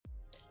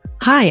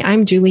Hi,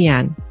 I'm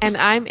Julianne. And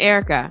I'm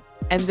Erica,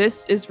 and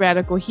this is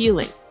Radical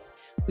Healing.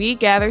 We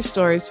gather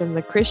stories from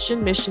the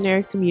Christian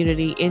missionary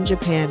community in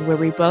Japan where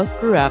we both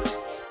grew up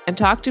and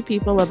talk to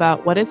people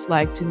about what it's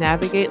like to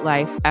navigate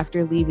life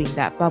after leaving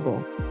that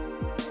bubble.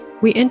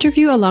 We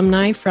interview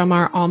alumni from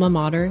our alma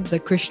mater,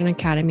 the Christian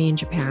Academy in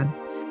Japan.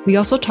 We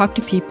also talk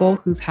to people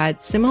who've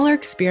had similar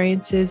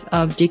experiences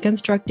of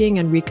deconstructing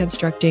and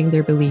reconstructing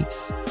their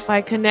beliefs.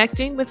 By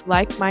connecting with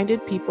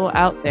like-minded people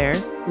out there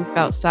who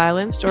felt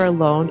silenced or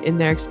alone in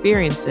their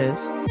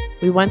experiences,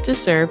 we want to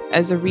serve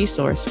as a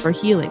resource for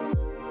healing.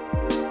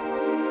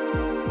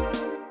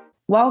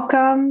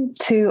 Welcome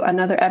to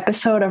another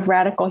episode of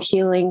Radical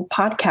Healing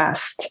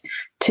Podcast.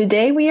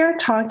 Today we are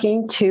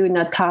talking to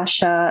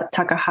Natasha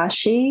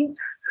Takahashi,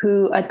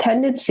 who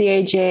attended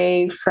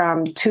CAJ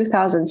from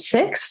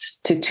 2006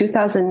 to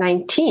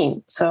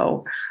 2019,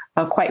 so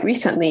quite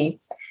recently.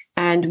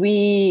 And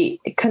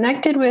we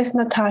connected with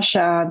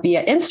Natasha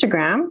via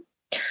Instagram,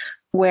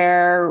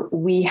 where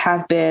we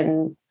have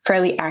been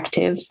fairly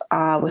active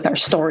with our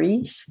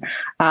stories.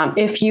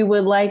 If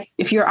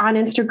you're on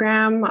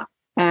Instagram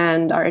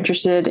and are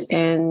interested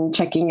in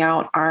checking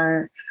out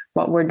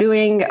what we're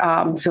doing,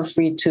 feel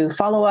free to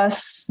follow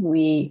us.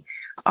 We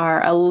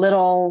are a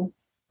little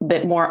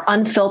bit more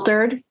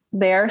unfiltered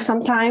there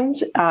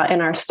sometimes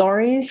in our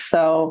stories.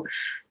 So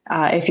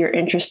if you're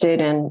interested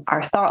in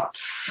our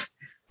thoughts,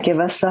 give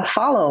us a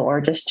follow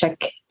or just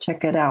check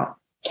it out.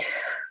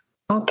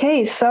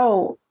 Okay,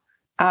 so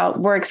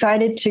we're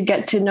excited to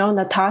get to know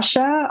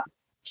Natasha.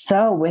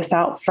 So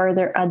without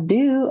further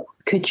ado,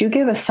 could you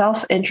give a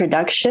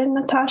self-introduction,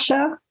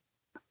 Natasha?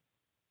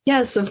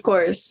 Yes, of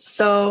course.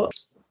 So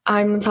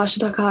I'm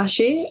Natasha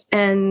Takahashi,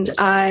 and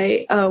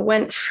I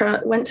went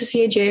to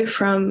CAJ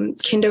from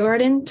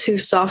kindergarten to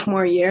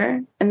sophomore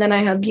year, and then I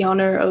had the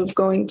honor of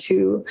going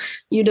to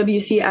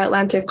UWC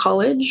Atlantic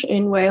College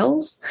in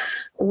Wales,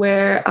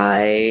 where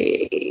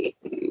I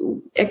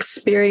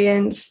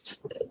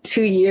experienced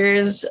 2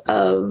 years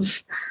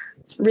of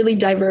really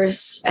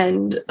diverse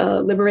and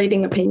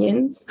liberating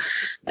opinions.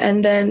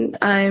 And then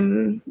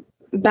I'm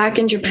back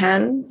in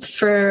Japan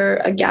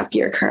for a gap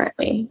year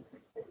currently.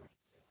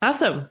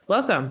 Awesome.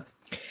 Welcome.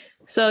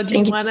 So do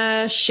you want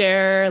to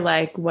share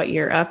what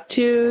you're up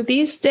to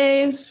these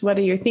days? What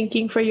are you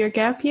thinking for your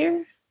gap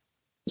year?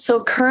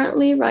 So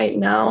currently right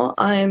now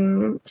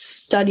I'm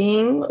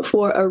studying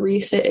for a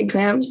resit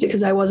exams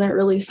because I wasn't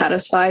really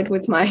satisfied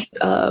with my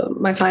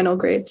final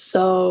grades.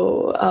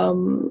 So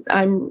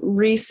I'm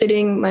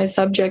resitting my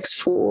subjects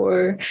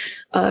for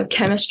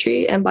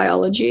chemistry and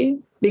biology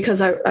because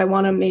I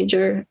want to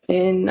major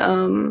in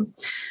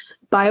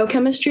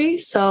biochemistry.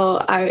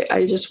 So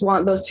I just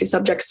want those two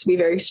subjects to be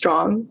very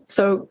strong.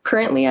 So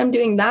currently I'm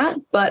doing that,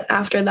 but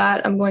after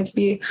that, I'm going to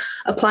be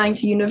applying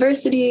to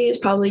universities,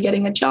 probably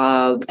getting a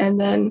job. And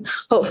then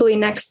hopefully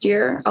next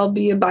year I'll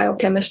be a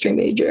biochemistry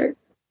major.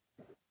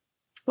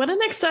 What an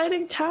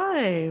exciting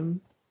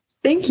time.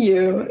 Thank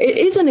you. It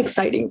is an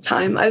exciting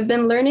time. I've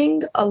been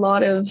learning a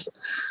lot of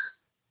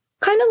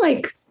kind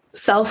of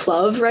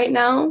self-love right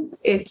now.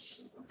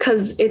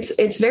 Because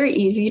it's very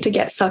easy to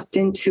get sucked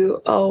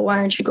into, why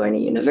aren't you going to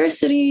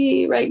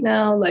university right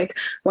now? Why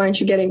aren't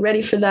you getting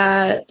ready for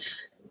that?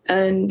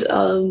 And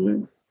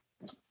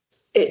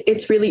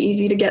it's really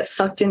easy to get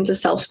sucked into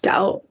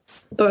self-doubt.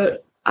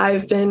 But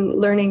I've been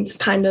learning to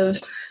kind of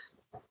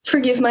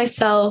forgive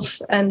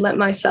myself and let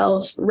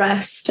myself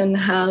rest and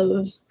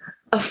have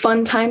a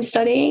fun time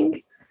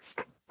studying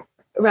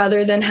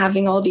rather than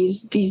having all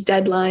these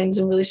deadlines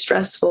and really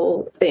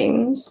stressful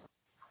things.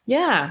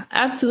 Yeah,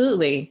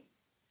 absolutely.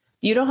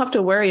 You don't have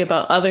to worry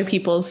about other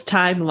people's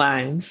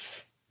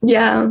timelines.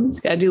 Yeah. You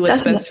just gotta do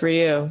what's best for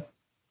you.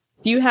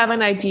 Do you have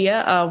an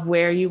idea of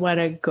where you want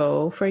to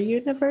go for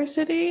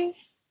university?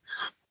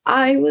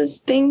 I was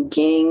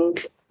thinking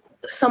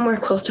somewhere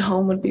close to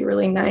home would be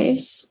really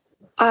nice.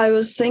 I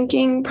was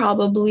thinking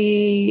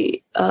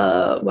probably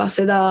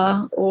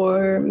Waseda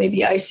or maybe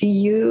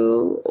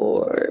ICU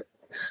or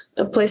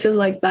places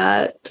like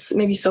that,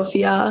 maybe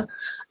Sofia.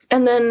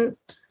 And then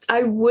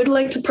I would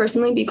like to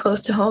personally be close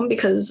to home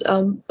because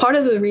part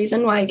of the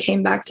reason why I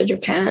came back to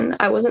Japan,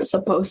 I wasn't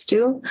supposed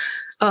to.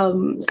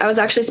 I was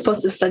actually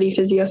supposed to study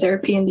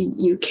physiotherapy in the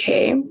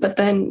UK, but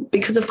then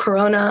because of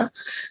Corona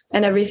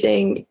and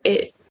everything,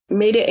 it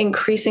made it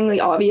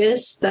increasingly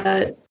obvious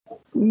that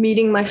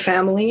meeting my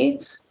family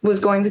was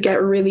going to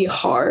get really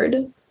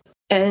hard.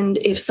 And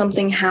if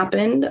something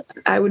happened,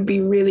 I would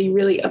be really,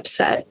 really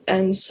upset.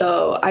 And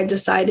so I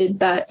decided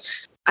that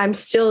I'm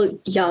still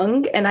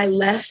young and I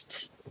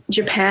left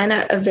Japan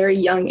at a very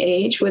young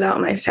age without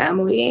my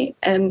family.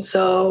 And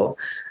so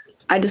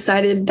I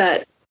decided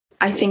that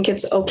I think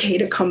it's okay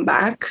to come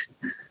back.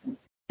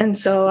 And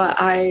so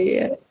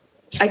I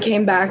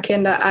came back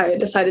and I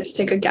decided to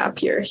take a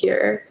gap year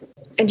here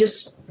and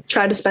just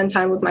try to spend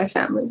time with my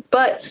family.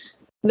 But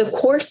the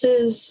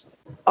courses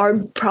are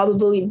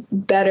probably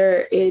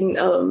better in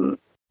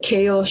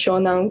Keio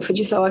Shonan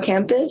Fujisawa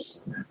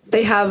campus.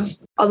 They have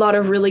a lot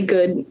of really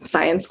good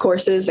science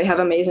courses. They have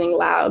amazing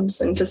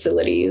labs and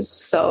facilities.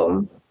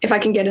 So if I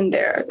can get in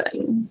there,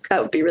 then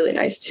that would be really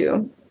nice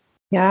too.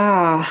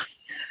 Yeah.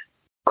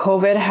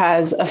 COVID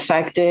has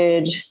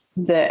affected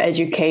the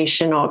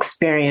educational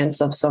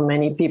experience of so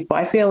many people.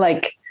 I feel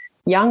like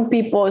young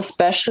people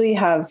especially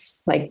have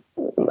like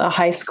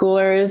high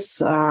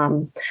schoolers.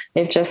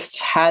 They've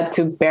just had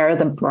to bear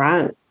the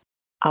brunt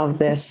of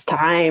this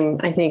time.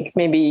 I think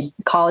maybe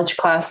college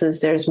classes,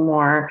 there's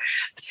more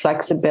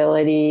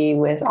flexibility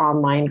with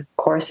online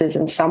courses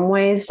in some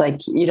ways.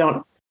 Like you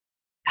don't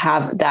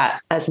have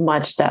that as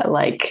much, that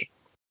like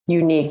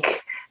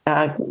unique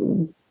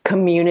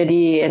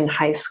community in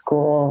high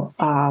school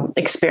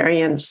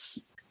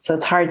experience. So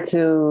it's hard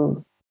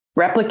to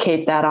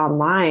replicate that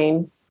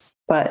online.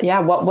 But yeah,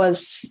 what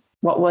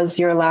was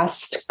your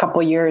last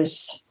couple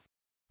years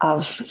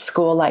of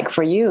school like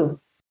for you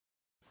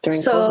during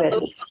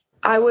COVID?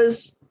 I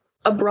was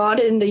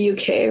abroad in the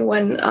UK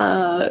when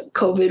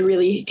COVID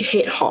really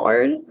hit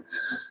hard.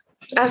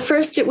 At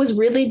first, it was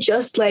really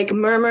just like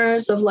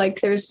murmurs of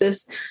like there's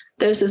this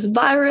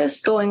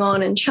virus going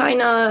on in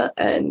China,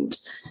 and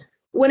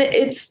when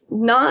it's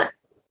not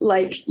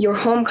like your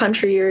home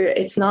country, or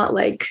it's not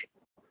like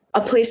a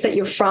place that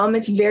you're from,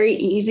 it's very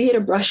easy to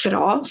brush it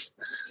off.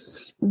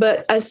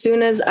 But as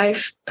soon as I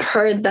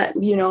heard that,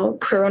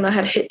 Corona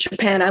had hit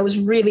Japan, I was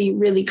really,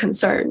 really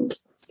concerned.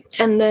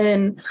 And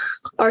then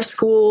our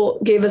school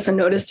gave us a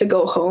notice to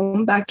go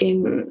home back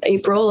in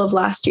April of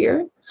last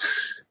year.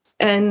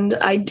 And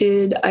I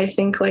did, I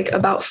think, like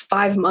about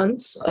 5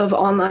 months of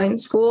online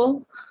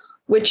school,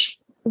 which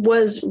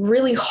was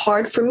really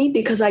hard for me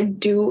because I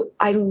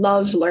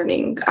love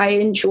learning. I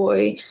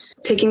enjoy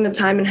taking the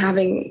time and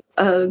having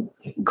a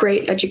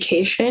great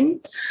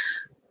education.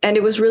 And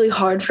it was really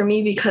hard for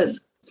me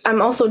because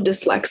I'm also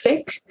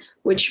dyslexic,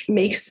 which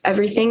makes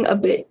everything a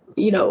bit,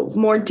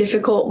 more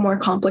difficult, more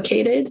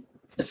complicated.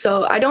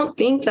 So I don't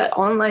think that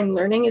online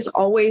learning is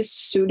always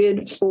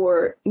suited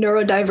for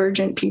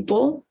neurodivergent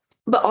people.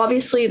 But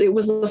obviously, it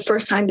was the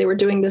first time they were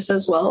doing this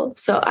as well.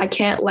 So I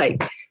can't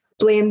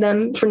blame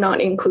them for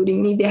not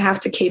including me. They have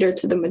to cater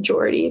to the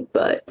majority.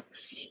 But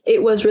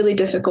it was really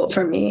difficult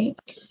for me.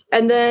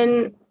 And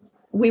then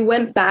we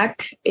went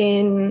back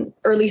in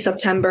early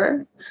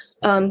September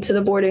to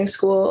the boarding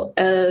school.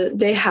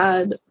 They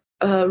had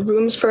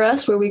rooms for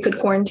us where we could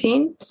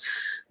quarantine.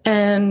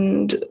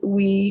 And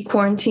we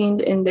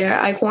quarantined in there.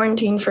 I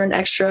quarantined for an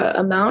extra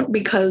amount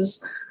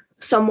because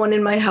someone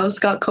in my house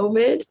got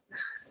COVID.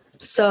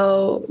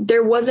 So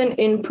there wasn't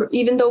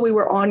even though we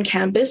were on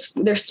campus,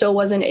 there still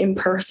wasn't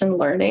in-person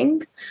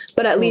learning.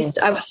 But at least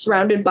I was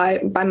surrounded by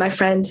my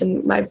friends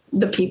and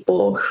the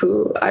people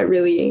who I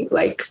really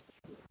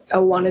I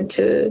wanted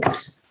to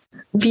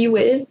be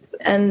with.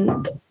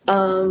 And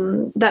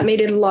that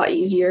made it a lot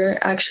easier,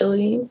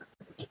 actually.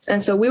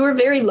 And so we were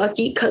very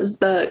lucky because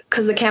the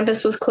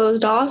campus was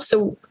closed off.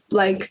 So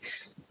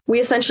we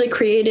essentially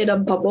created a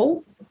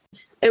bubble.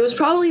 It was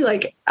probably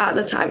at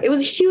the time, it was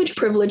a huge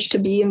privilege to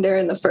be in there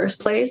in the first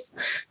place,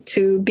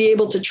 to be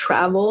able to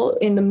travel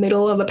in the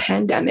middle of a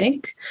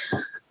pandemic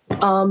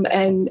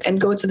and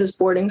go to this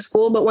boarding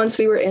school. But once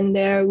we were in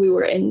there,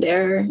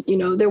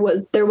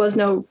 there was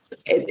no,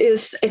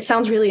 it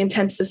sounds really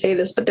intense to say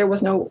this, but there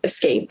was no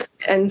escape.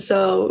 And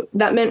so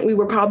that meant we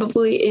were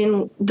probably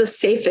in the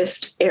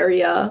safest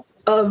area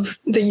of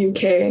the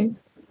UK.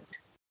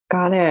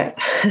 Got it.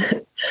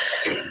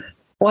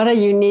 What a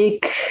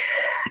unique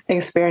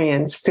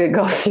experience to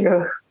go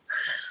through.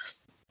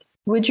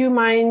 Would you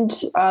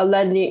mind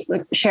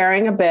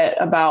sharing a bit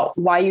about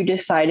why you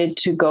decided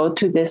to go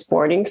to this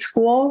boarding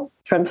school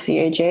from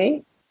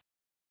CAJ?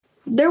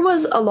 There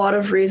was a lot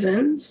of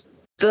reasons.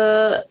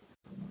 The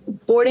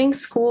boarding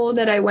school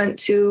that I went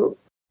to,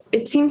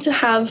 it seemed to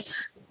have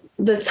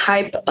the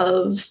type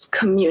of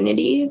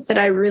community that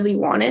I really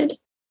wanted.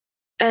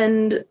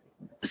 And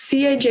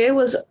CAJ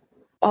was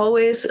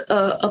always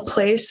a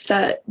place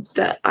that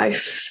I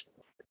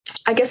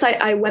guess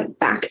I went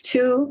back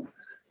to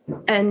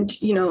and,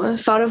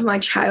 thought of my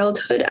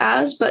childhood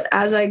but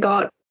as I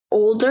got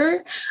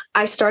older,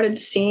 I started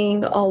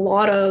seeing a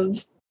lot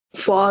of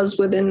flaws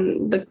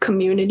within the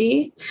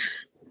community.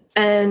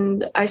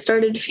 And I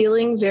started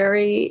feeling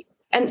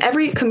and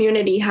every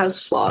community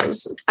has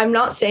flaws. I'm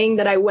not saying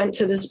that I went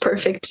to this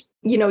perfect,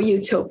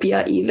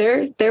 utopia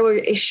either. There were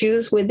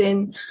issues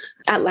within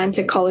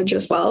Atlantic College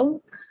as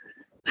well.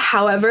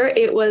 However,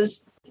 it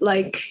was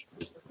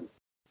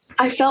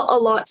I felt a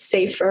lot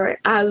safer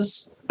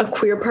as a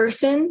queer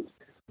person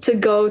to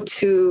go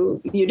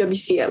to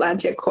UWC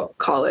Atlantic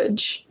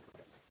College.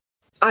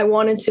 I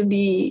wanted to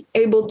be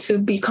able to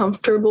be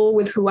comfortable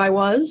with who I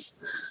was.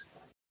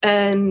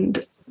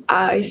 And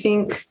I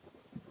think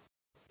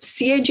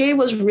CAJ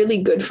was really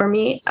good for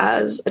me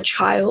as a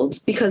child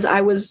because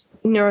I was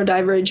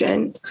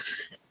neurodivergent.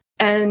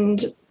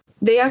 And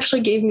they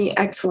actually gave me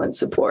excellent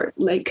support.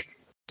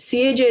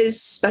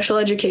 CAJ's special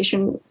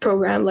education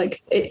program,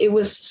 it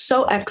was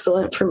so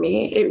excellent for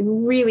me. It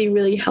really,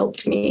 really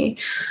helped me.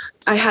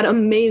 I had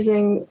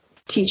amazing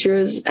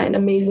teachers and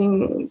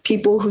amazing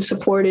people who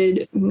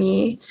supported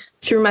me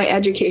through my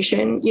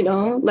education, you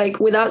know, like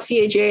without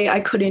CAJ, I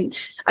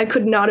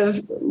could not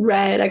have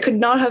read, I could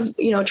not have,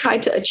 you know,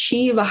 tried to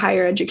achieve a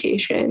higher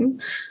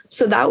education.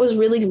 So that was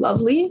really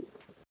lovely.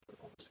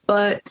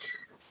 But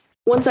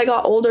once I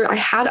got older, I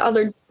had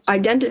other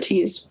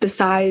identities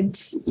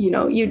besides, you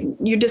know,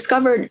 you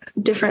discovered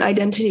different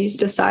identities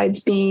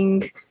besides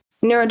being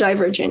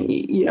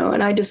neurodivergent, you know,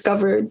 and I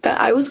discovered that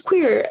I was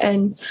queer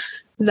and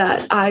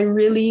that I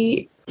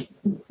really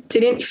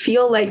didn't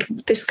feel like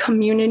this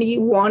community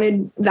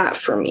wanted that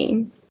for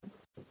me.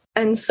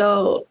 And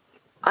so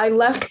I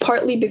left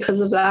partly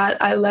because of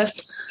that. I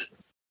left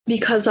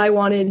because I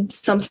wanted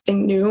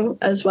something new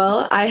as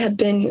well. I had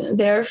been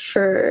there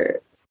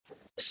for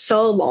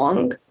so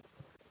long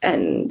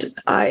and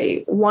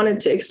I wanted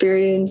to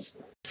experience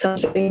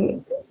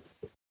something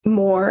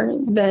more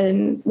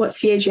than what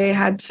CAJ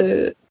had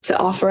to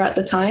offer at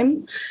the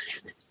time.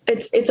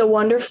 It's a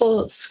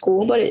wonderful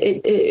school, but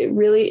it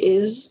really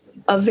is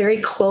a very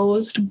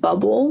closed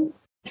bubble.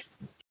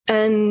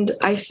 And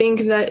I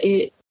think that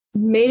it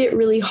made it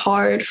really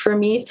hard for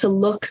me to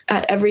look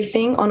at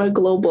everything on a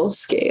global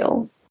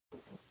scale.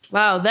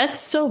 Wow, that's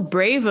so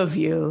brave of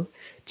you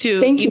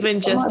to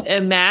even just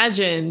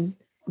imagine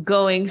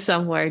going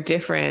somewhere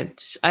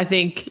different. I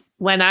think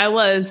when I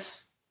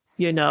was,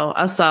 you know,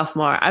 a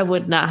sophomore, I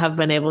would not have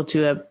been able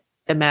to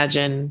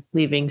imagine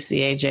leaving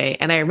CAJ.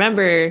 And I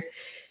remember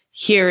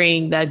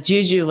hearing that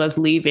Juju was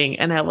leaving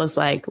and I was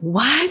like,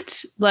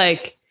 what?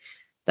 Like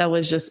that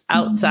was just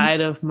outside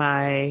of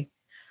my,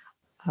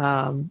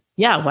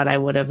 what I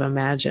would have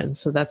imagined.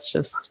 So that's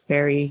just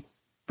very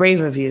brave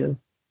of you.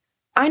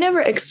 I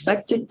never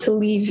expected to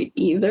leave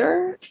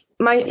either.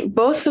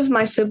 Both of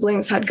my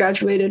siblings had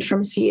graduated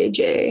from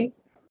CAJ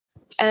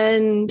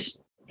and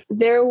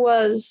there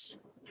was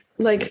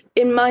like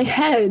in my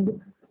head,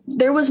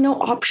 there was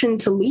no option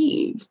to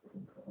leave.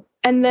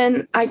 And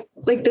then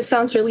this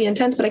sounds really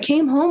intense, but I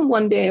came home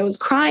one day, I was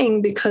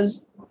crying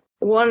because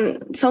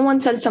someone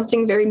said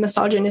something very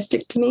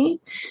misogynistic to me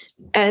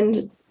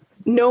and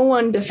no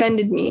one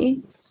defended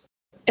me.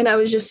 And I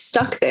was just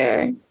stuck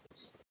there.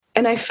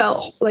 And I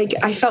felt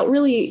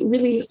really,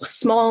 really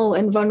small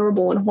and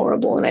vulnerable and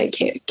horrible. And I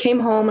came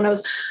home and I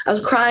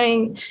was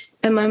crying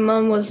and my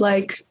mom was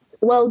like,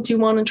 well, do you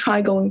want to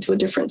try going to a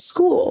different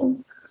school?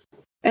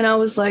 And I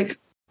was like,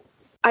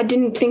 I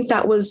didn't think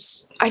that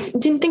was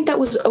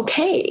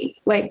okay.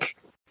 Like,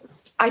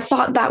 I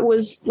thought that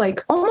was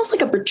like almost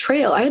like a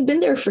betrayal. I had been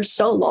there for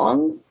so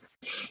long.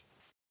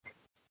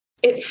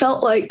 It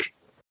felt like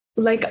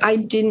I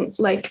didn't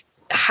like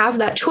have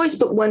that choice.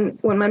 But when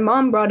my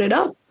mom brought it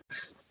up,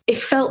 it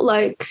felt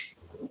like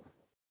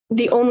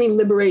the only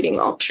liberating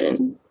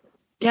option.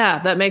 Yeah,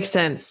 that makes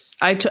sense.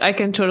 I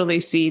can totally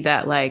see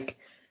that like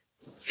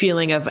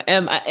feeling of,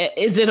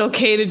 is it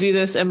okay to do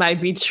this? Am I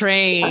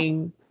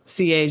betraying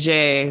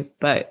CAJ?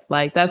 But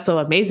like, that's so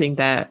amazing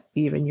that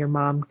even your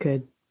mom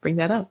could bring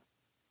that up.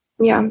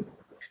 Yeah.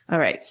 All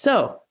right.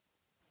 So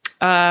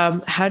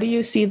how do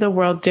you see the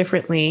world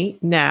differently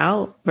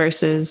now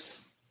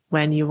versus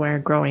when you were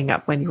growing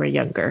up, when you were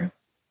younger?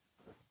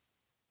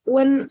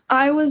 When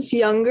I was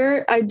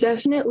younger,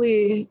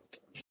 this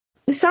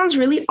sounds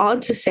really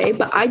odd to say,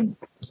 but I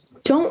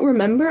don't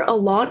remember a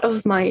lot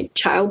of my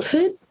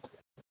childhood.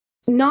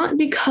 Not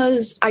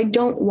because I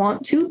don't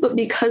want to, but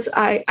because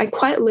I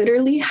quite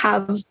literally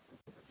have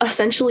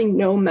essentially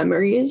no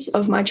memories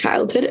of my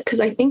childhood because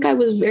I think I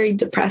was very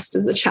depressed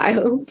as a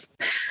child.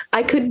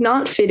 I could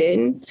not fit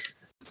in.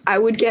 I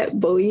would get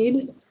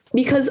bullied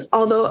because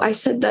although I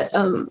said that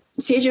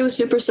CAJ was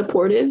super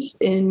supportive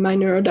in my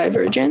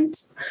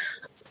neurodivergence,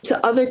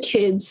 to other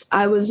kids,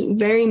 I was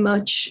very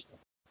much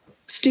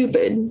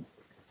stupid.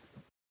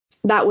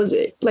 That was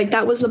it. Like,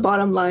 that was the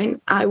bottom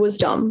line. I was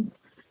dumb.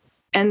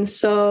 And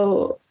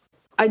so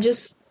I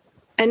just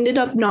ended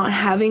up not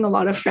having a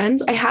lot of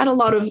friends. I had a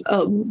lot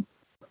of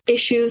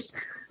issues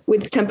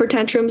with temper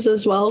tantrums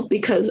as well,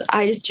 because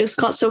I just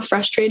got so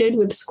frustrated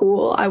with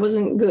school. I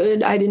wasn't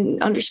good. I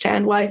didn't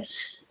understand why,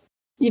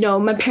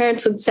 my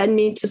parents would send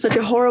me to such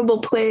a horrible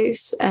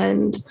place.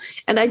 And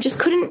I just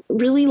couldn't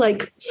really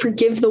like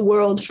forgive the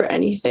world for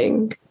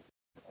anything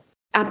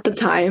at the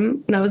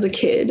time when I was a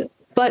kid.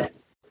 But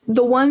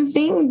the one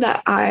thing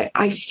that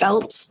I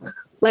felt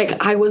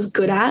like I was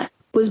good at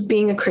was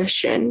being a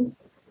Christian.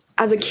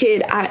 As a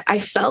kid, I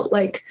felt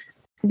like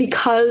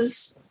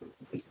because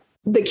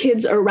the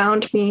kids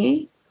around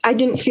me, I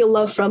didn't feel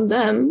love from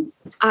them.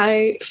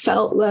 I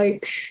felt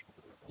like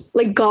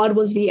God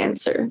was the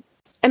answer.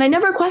 And I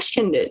never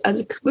questioned it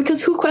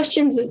because who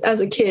questions it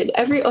as a kid?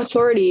 Every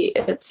authority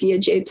at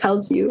CAJ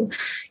tells you,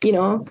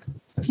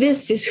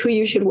 this is who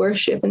you should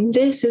worship and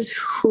this is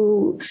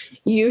who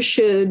you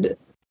should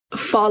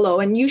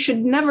follow and you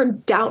should never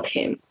doubt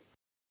him.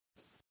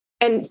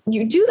 And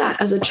you do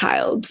that as a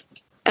child.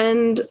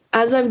 And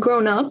as I've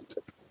grown up,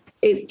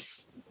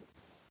 it's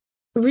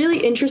really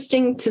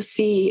interesting to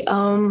see.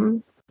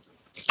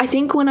 I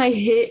think when I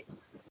hit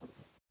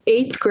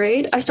 8th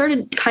grade, I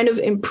started kind of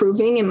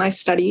improving in my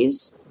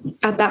studies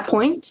at that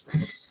point.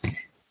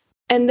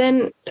 And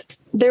then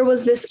there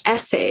was this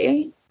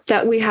essay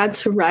that we had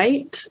to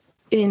write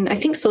in, I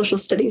think, social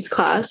studies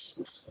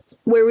class,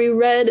 where we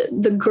read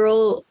The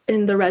Girl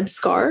in the Red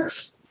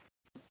Scarf,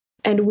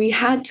 and we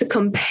had to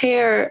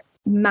compare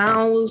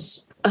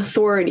Mao's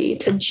authority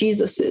to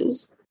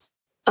Jesus's,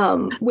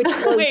 which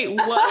was Wait,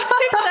 what?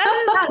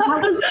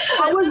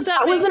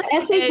 that was an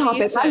essay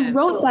topic. Sense. I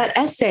wrote that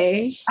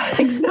essay.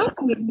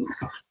 Exactly.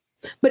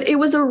 But it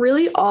was a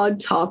really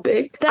odd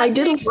topic. That I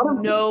did makes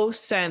no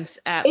sense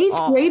at eighth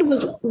all. grade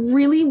was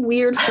really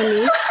weird for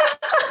me.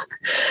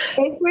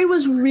 Eighth grade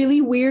was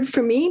really weird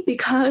for me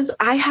because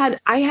I had,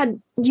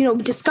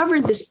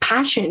 discovered this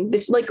passion,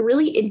 this like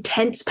really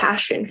intense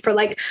passion for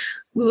like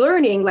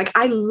learning. Like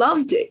I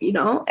loved it,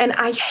 and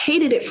I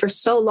hated it for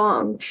so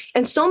long.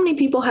 And so many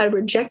people had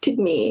rejected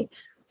me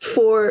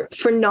for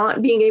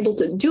not being able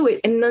to do it.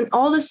 And then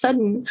all of a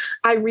sudden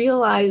I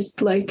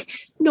realized like,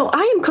 no,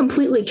 I am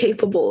completely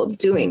capable of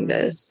doing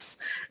this.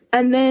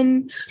 And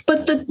then,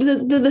 but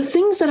the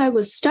things that I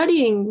was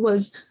studying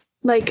was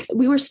like,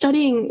 we were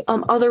studying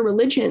other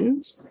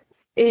religions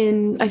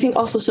in, I think,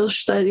 also social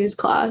studies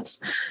class.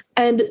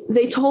 And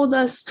they told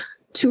us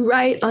to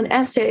write an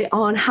essay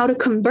on how to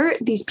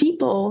convert these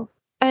people.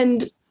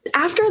 And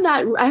after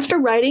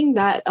writing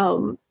that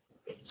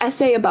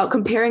essay about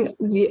comparing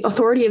the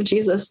authority of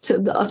Jesus to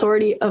the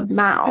authority of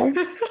Mao,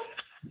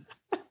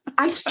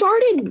 I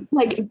started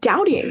like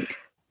doubting.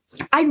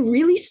 I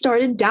really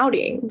started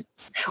doubting.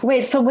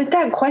 Wait, so with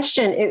that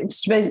question,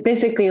 it's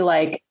basically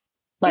like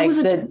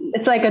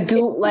it's like a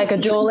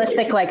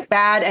dualistic, like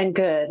bad and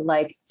good.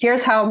 Like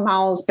here's how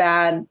Mao's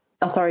bad,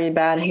 authority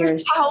bad.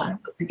 Here's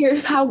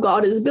how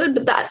God is good.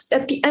 But that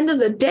at the end of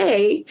the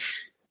day,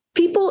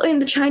 people in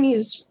the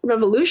Chinese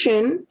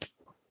Revolution,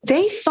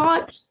 they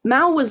thought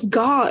Mao was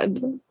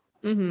God,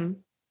 and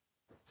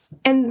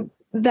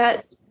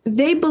that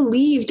they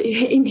believed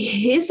in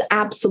his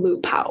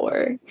absolute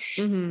power.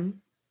 And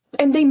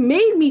they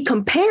made me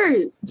compare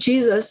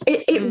Jesus.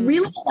 It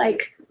really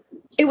like,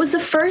 it was the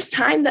first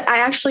time that I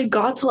actually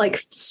got to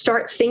like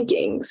start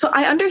thinking. So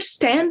I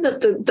understand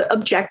that the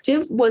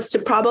objective was to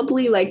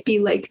probably like be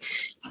like,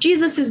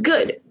 Jesus is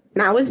good,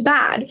 Mao is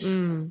bad.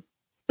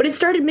 But it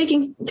started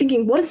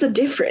thinking, what is the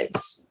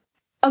difference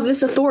of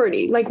this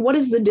authority? Like, what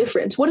is the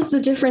difference? What is the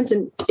difference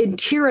in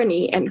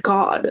tyranny and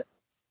God?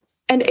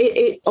 And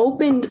it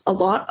opened a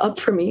lot up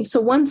for me. So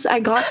once I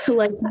got to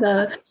like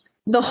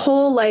the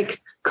whole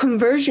like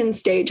conversion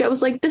stage, I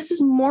was like, this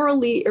is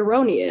morally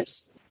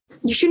erroneous.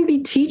 You shouldn't be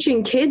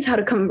teaching kids how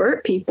to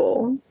convert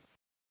people.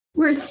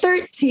 We're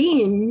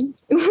 13.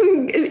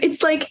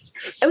 It's like,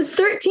 I was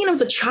 13. I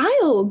was a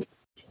child.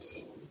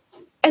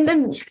 And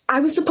then I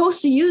was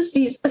supposed to use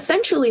these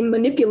essentially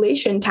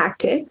manipulation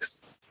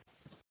tactics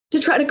to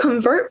try to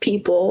convert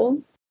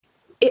people.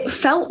 It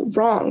felt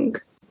wrong.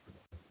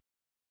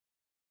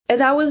 And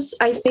that was,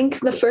 I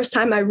think, the first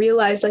time I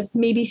realized like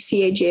maybe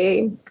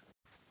CAJ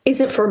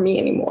isn't for me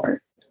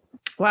anymore.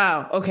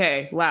 Wow.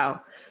 Okay.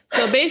 Wow.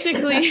 So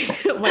basically,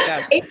 oh my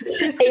God.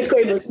 Eighth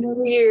grade was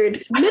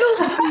weird.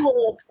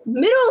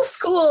 Middle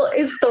school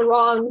is the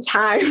wrong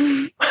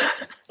time.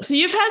 So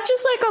you've had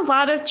just like a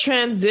lot of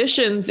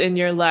transitions in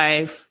your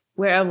life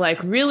where I'm like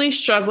really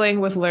struggling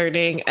with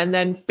learning and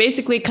then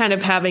basically kind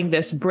of having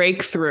this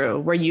breakthrough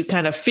where you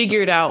kind of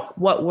figured out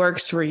what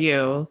works for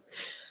you.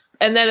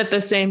 And then at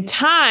the same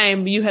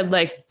time, you had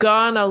like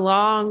gone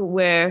along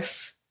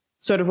with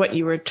sort of what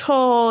you were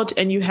told,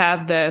 and you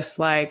have this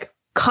like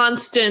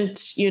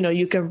constant,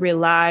 you can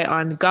rely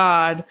on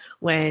God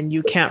when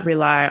you can't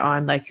rely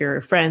on like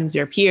your friends,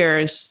 your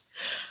peers.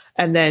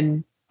 And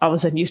then all of a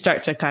sudden you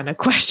start to kind of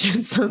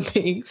question some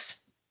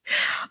things.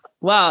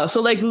 Wow.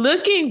 So like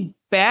looking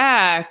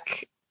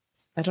back,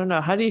 I don't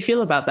know. How do you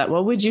feel about that?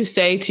 What would you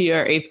say to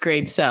your eighth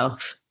grade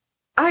self?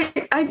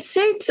 I'd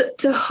say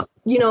to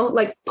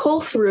like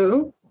pull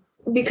through,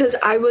 because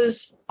I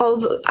was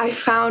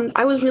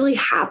really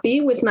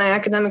happy with my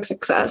academic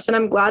success. And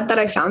I'm glad that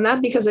I found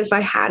that, because if I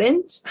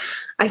hadn't,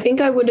 I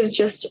think I would have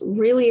just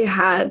really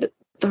had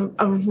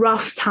a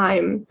rough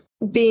time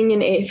being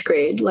in eighth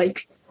grade.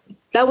 Like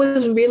that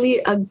was really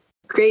a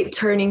great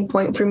turning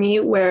point for me,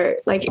 where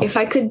like, if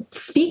I could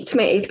speak to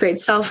my eighth grade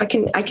self, I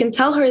can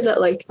tell her that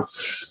like,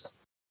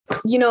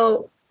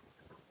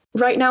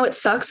 right now it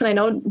sucks. And I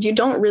know you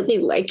don't really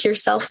like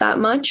yourself that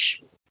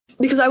much,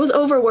 because I was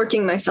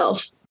overworking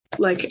myself.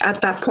 Like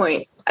at that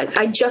point,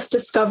 I just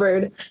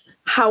discovered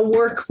how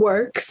work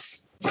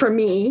works for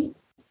me.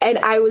 And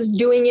I was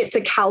doing it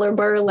to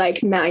caliber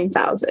like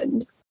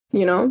 9,000,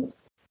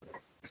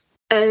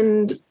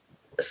 And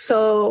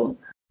so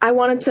I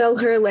want to tell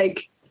her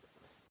like,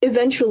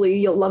 eventually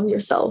you'll love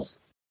yourself.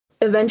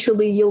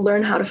 Eventually you'll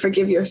learn how to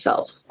forgive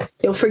yourself.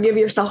 You'll forgive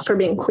yourself for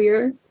being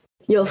queer.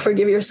 You'll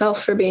forgive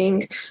yourself for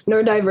being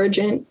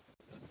neurodivergent.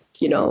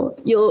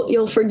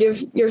 You'll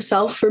forgive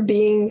yourself for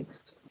being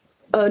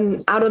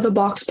an out of the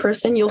box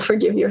person. You'll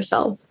forgive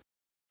yourself.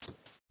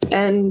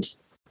 And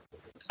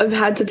I've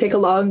had to take a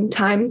long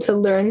time to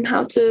learn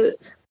how to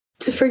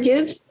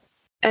forgive.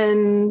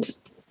 And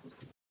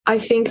I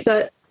think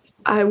that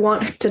I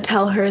want to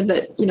tell her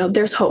that,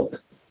 there's hope.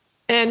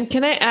 And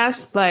can I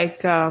ask,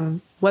 like,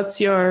 What's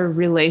your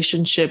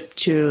relationship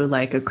to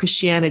like a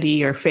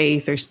Christianity or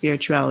faith or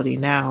spirituality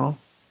now?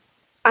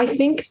 I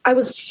think I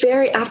was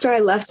after I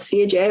left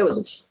CAJ, I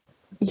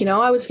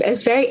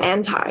was very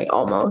anti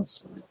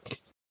almost.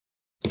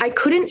 I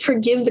couldn't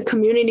forgive the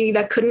community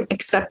that couldn't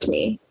accept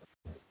me,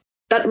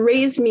 that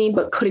raised me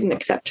but couldn't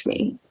accept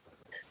me.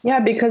 Yeah,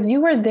 because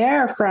you were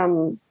there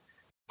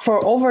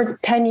for over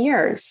 10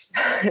 years.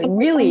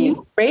 Really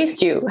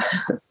raised you.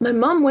 My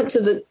mom went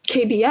to the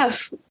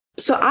KBF.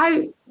 So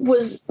I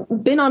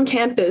been on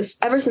campus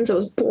ever since I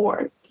was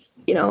born.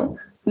 You know,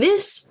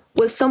 this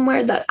was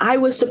somewhere that I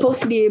was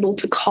supposed to be able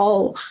to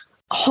call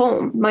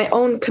home, my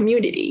own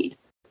community.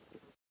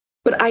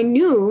 But I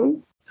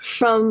knew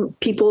from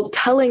people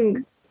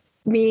telling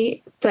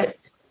me that,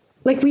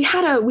 like, we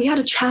had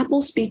a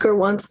chapel speaker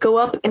once go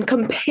up and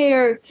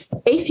compare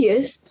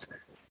atheists,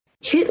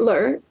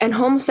 Hitler, and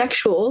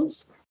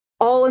homosexuals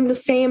all in the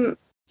same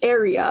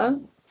area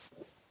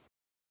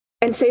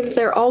and say that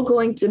they're all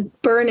going to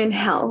burn in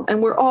hell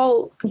and we're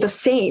all the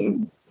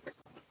same.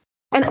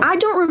 And I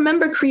don't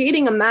remember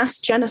creating a mass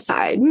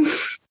genocide.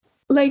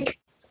 Like,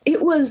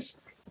 it was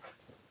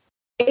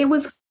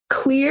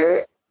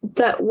clear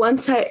that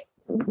once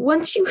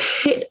you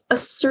hit a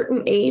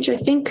certain age, I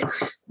think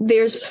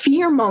there's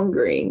fear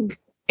mongering.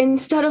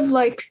 Instead of,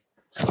 like,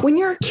 when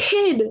you're a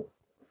kid,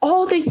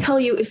 all they tell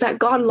you is that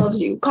God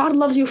loves you. God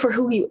loves you for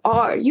who you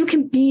are. You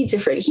can be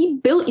different. He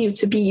built you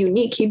to be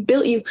unique. He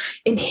built you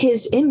in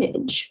his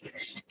image.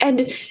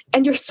 And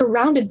you're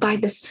surrounded by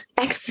this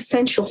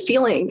existential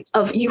feeling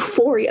of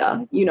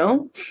euphoria, you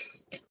know?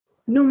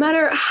 No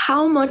matter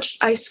how much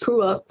I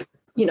screw up,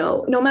 you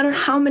know, no matter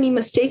how many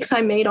mistakes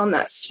I made on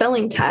that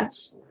spelling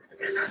test,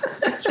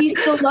 he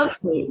still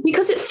loved me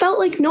because it felt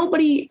like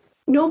nobody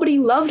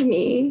loved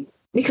me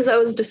because I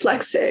was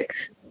dyslexic.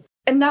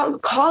 And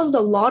that caused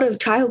a lot of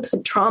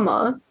childhood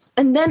trauma.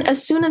 And then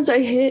as soon as I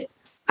hit,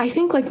 I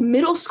think, like,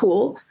 middle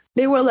school,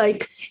 they were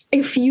like,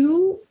 if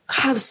you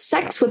have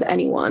sex with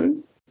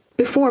anyone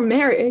before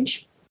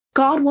marriage,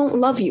 God won't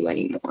love you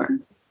anymore.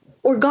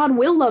 Or God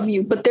will love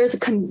you, but there's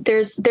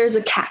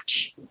a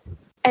catch.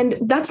 And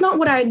that's not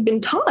what I had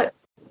been taught.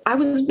 I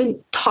was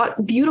been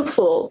taught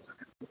beautiful,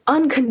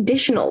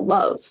 unconditional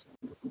love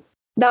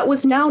that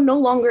was now no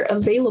longer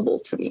available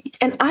to me.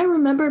 And I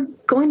remember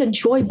going to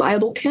Joy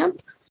Bible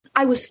Camp.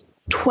 I was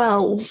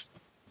 12.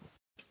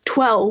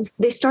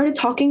 They started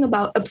talking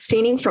about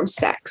abstaining from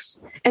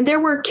sex. And there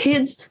were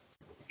kids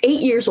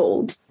 8 years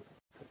old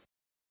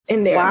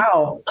in there.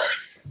 Wow.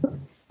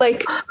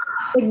 Like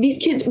these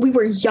kids, we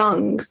were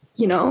young,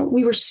 you know,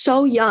 we were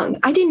so young.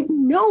 I didn't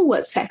know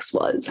what sex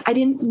was. I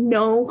didn't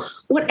know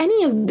what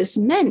any of this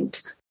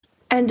meant.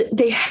 And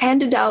they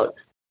handed out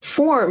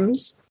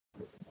forms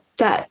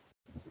that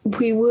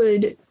we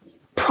would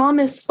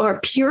promise our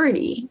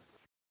purity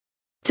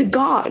to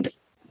God.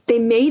 They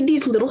made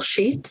these little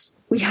sheets.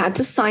 We had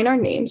to sign our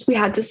names. We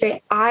had to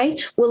say, I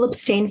will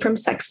abstain from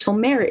sex till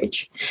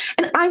marriage.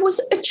 And I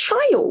was a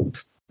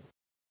child.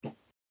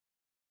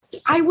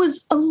 I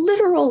was a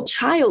literal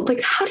child.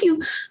 Like, how do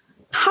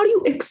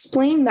you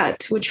explain that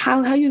to a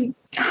child? How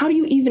do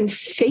you even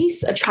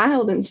face a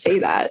child and say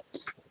that?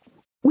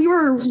 We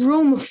were a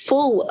room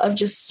full of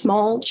just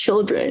small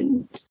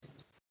children.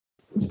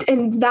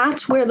 And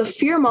that's where the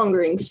fear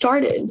mongering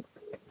started.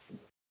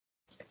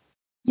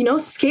 You know,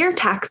 scare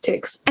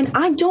tactics. And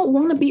I don't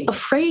want to be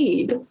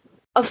afraid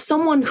of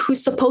someone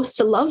who's supposed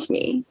to love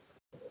me.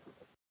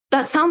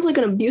 That sounds like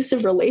an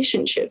abusive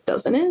relationship,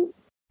 doesn't it?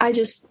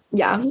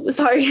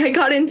 Sorry, I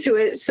got into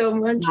it so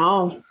much.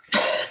 No.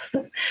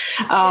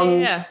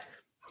 Yeah.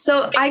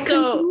 So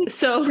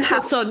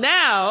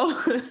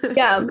now.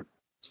 Yeah,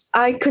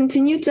 I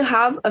continue to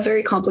have a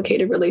very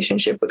complicated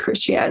relationship with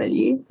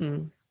Christianity.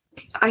 Mm.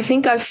 I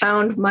think I've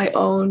found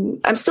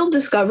I'm still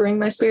discovering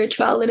my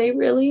spirituality,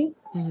 really.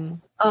 Mm-hmm.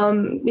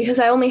 Because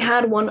I only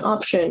had one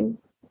option,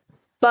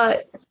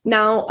 but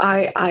now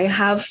I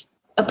have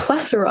a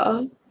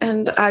plethora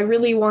and I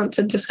really want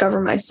to discover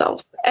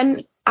myself.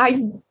 And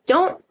I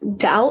don't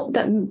doubt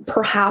that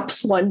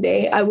perhaps one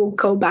day I will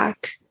go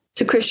back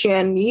to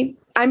Christianity.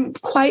 I'm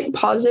quite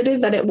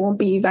positive that it won't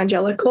be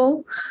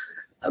evangelical,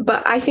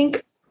 but I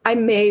think I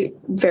may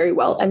very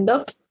well end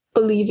up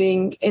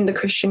believing in the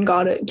Christian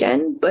God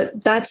again,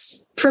 but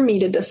that's for me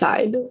to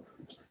decide.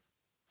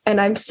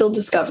 And I'm still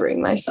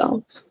discovering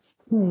myself.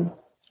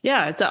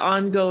 Yeah, it's an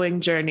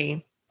ongoing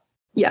journey.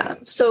 Yeah.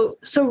 So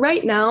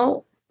right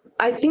now,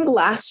 I think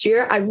last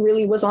year I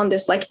really was on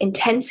this, like,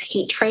 intense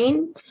hate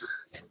train.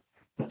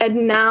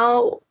 And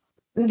now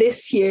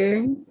this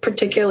year,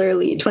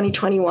 particularly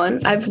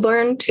 2021, I've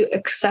learned to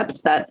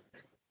accept that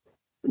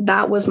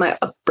was my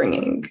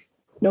upbringing.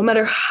 No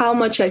matter how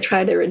much I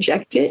try to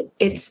reject it,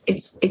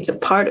 it's a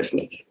part of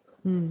me.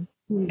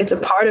 Mm-hmm. It's a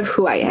part of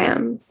who I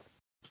am.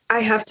 I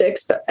have to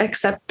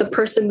accept the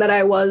person that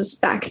I was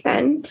back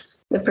then,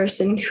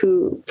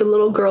 the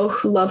little girl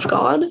who loved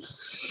God.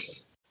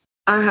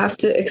 I have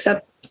to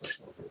accept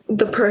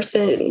the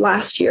person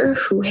last year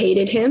who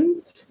hated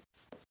him.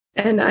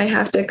 And I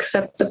have to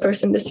accept the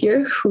person this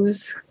year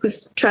who's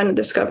trying to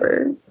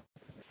discover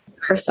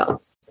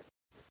herself.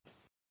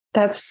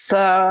 That's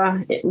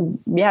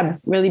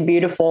really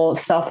beautiful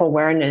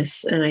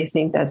self-awareness, and I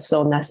think that's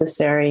so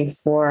necessary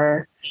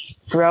for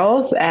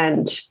growth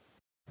and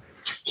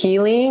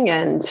healing.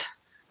 And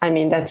I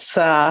mean, that's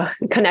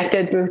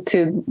connected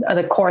to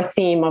the core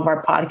theme of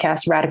our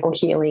podcast, radical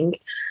healing.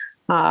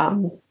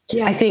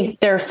 I think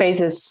there are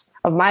phases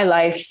of my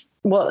life,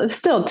 well,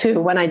 still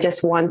too, when I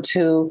just want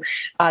to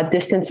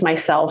distance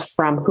myself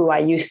from who I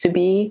used to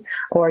be,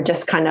 or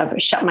just kind of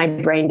shut my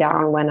brain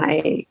down when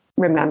I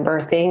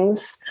remember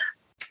things.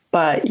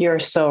 But you're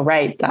so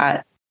right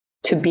that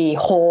to be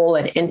whole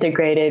and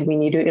integrated, we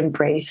need to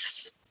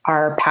embrace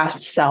our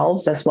past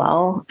selves as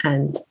well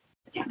and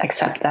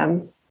accept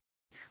them.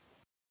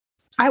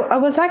 I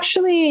was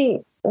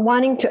actually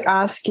wanting to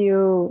ask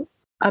you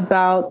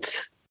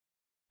about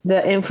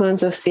the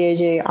influence of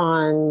CAJ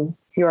on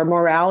your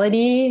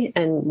morality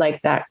and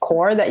like that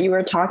core that you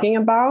were talking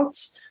about.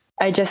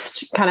 I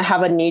just kind of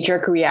have a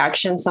knee-jerk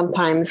reaction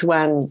sometimes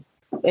when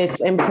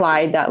it's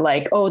implied that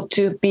like, oh,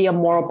 to be a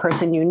moral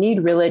person, you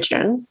need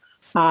religion.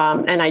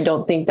 And I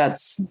don't think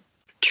that's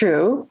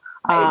true.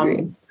 I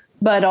agree.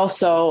 But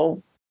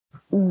also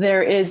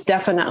there is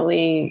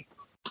definitely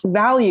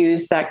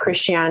values that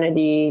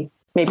Christianity,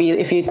 maybe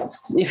if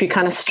you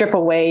kind of strip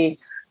away,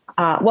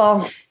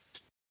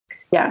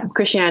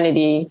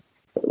 Christianity,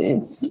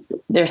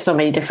 there's so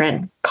many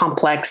different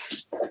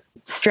complex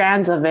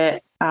strands of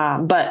it.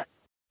 But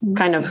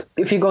kind of,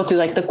 if you go to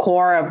like the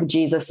core of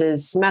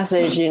Jesus's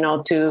message,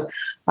 to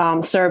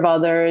serve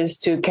others,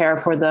 to care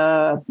for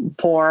the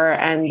poor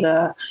and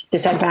the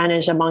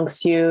disadvantaged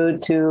amongst you,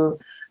 to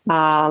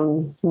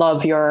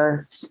love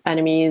your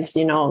enemies,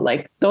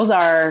 like those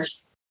are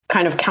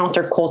kind of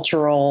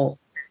countercultural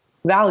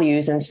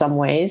values in some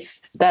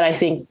ways that I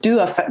think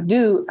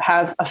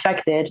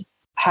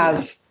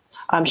have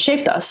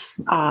shaped us.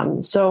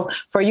 So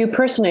for you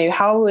personally,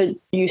 how would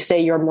you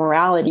say your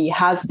morality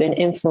has been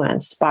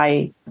influenced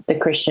by the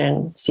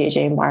Christian CAJ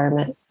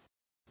environment?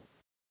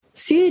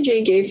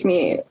 CAJ gave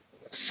me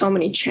so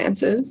many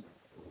chances.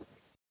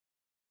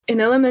 In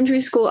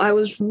elementary school, I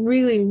was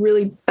really,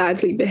 really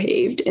badly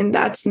behaved. And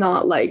that's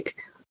not like,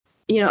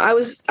 I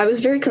was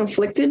very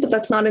conflicted, but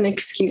that's not an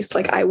excuse.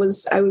 Like I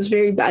was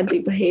very badly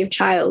behaved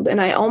child. And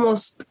I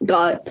almost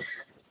got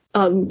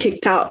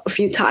kicked out a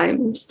few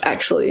times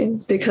actually,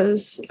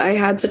 because I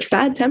had such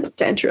bad temper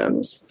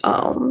tantrums.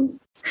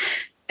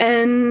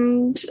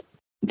 And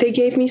they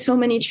gave me so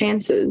many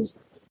chances.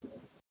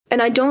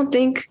 And I don't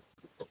think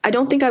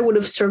I would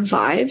have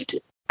survived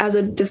as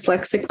a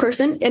dyslexic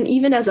person, and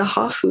even as a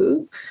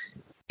hafu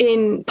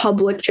in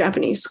public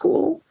Japanese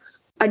school.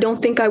 I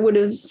don't think I would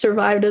have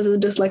survived as a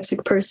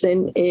dyslexic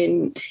person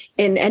in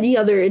any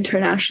other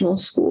international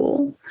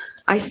school.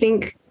 I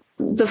think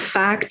the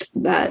fact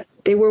that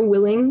they were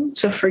willing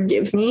to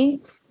forgive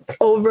me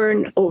over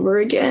and over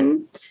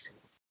again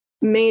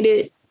made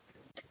it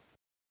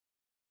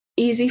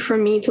easy for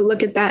me to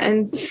look at that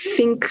and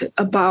think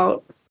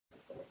about,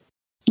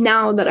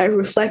 now that I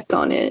reflect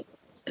on it,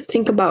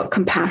 think about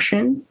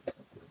compassion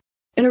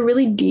in a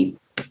really deep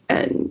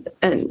and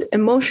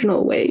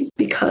emotional way.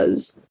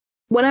 Because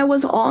when I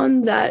was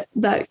on that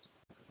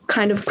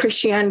kind of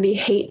Christianity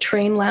hate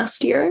train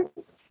last year,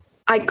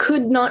 I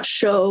could not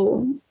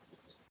show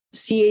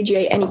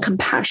CAJ any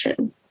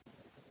compassion.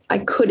 I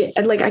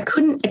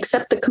couldn't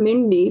accept the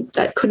community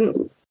that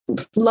couldn't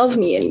love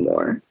me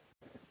anymore.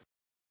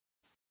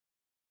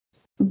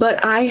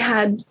 But I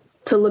had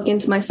to look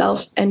into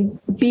myself and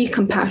be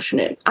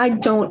compassionate. I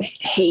don't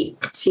hate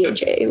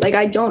CAJ. Like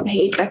I don't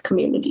hate that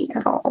community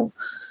at all.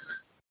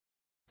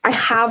 I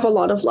have a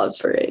lot of love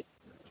for it.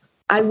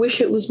 I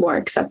wish it was more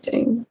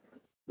accepting,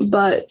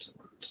 but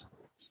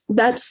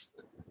that's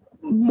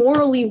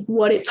morally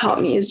what it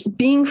taught me, is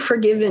being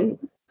forgiven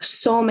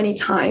so many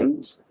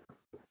times.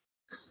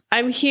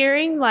 I'm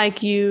hearing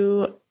like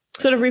you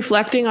sort of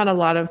reflecting on a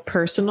lot of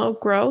personal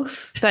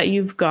growth that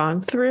you've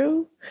gone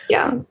through.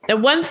 Yeah.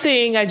 And one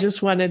thing I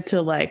just wanted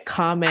to like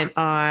comment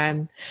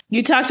on,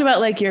 you talked about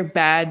like your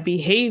bad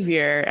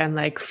behavior and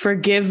like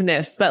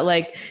forgiveness, but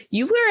like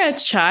you were a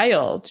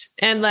child,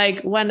 and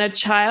like when a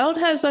child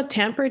has a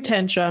temper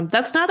tantrum,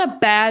 that's not a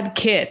bad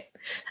kid.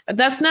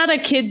 That's not a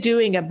kid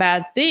doing a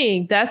bad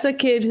thing. That's a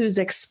kid who's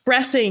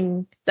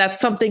expressing that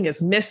something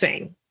is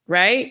missing.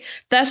 Right?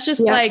 That's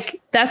just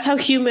like, that's how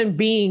human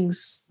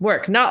beings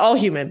work. Not all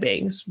human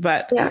beings,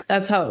 but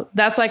that's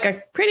like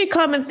a pretty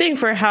common thing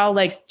for how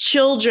like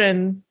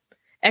children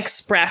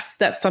express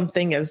that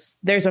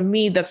there's a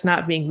need that's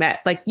not being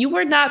met. Like you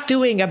were not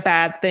doing a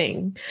bad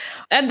thing.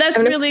 And that's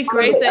really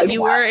great that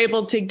you were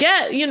able to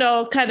get,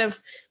 kind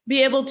of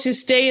be able to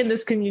stay in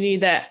this community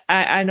that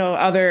I know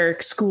other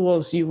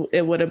schools,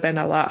 it would have been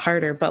a lot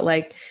harder, but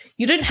like,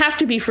 you didn't have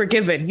to be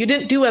forgiven. You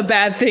didn't do a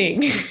bad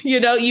thing. You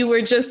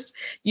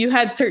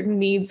had certain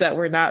needs that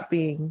were not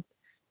being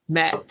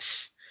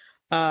met.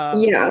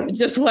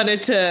 Just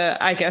wanted to,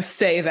 I guess,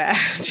 say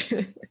that.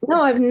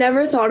 No, I've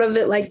never thought of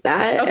it like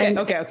that.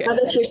 Okay. Now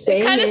that you're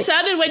saying it kind of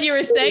sounded when you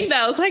were saying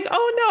that. I was like,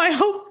 oh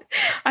no,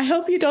 I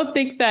hope you don't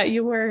think that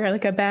you were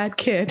like a bad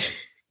kid.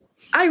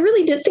 I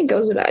really did think I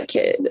was a bad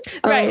kid.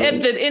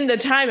 Right. In the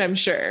time, I'm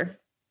sure.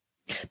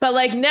 But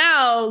like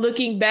now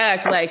looking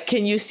back, like,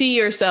 can you see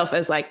yourself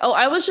as like, oh,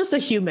 I was just a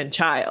human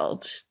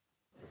child?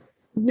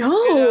 No.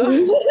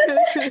 You know?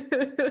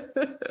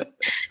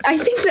 I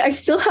think that I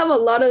still have a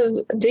lot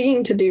of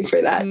digging to do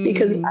for that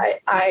because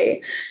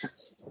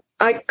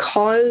I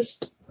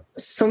caused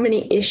so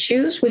many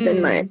issues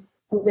within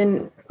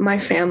my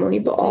family,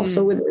 but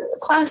also within the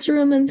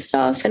classroom and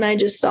stuff. And I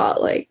just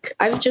thought, like,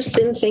 I've just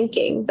been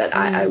thinking that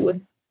I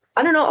would,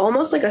 I don't know,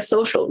 almost like a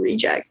social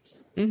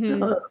reject.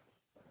 Mm-hmm.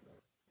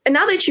 And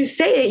now that you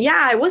say it,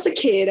 yeah, I was a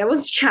kid, I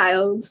was a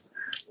child,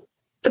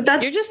 but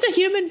you're just a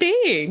human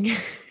being.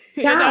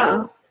 Yeah,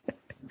 know?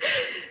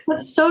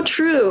 That's so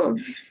true.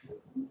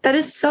 That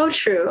is so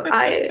true.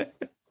 I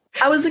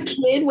was a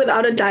kid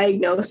without a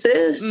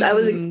diagnosis. I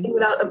was a kid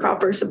without the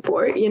proper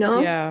support, you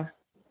know? Yeah.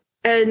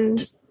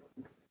 And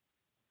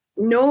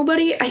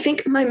nobody, I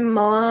think my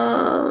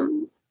mama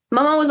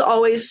was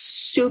always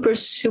super,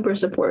 super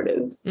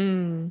supportive,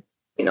 you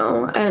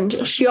know,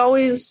 and she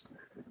always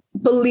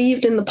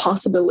believed in the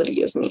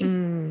possibility of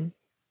me,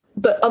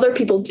 but other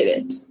people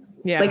didn't.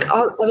 Yeah. Like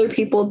other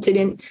people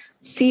didn't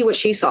see what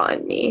she saw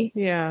in me.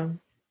 Yeah.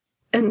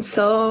 And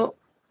so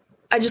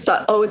I just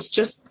thought, oh, it's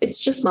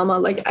just mama.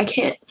 Like, I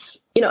can't,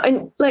 you know,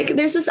 and like,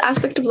 there's this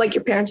aspect of like,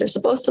 your parents are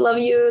supposed to love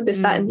you,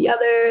 this, that, and the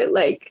other,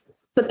 like,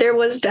 but there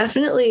was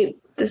definitely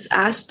this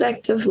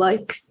aspect of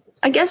like,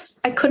 I guess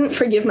I couldn't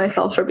forgive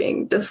myself for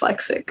being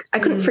dyslexic. I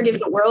couldn't forgive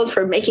the world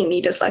for making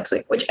me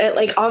dyslexic, which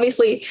like,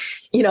 obviously,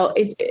 you know,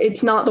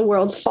 it's not the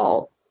world's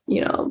fault,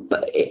 you know,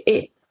 but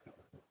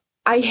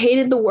I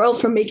hated the world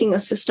for making a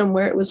system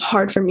where it was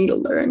hard for me to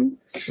learn.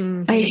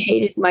 I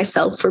hated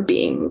myself for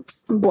being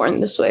born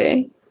this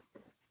way.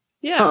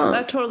 Yeah,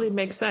 that totally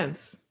makes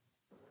sense.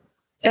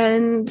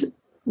 And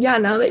yeah,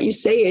 now that you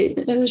say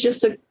it, it was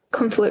just a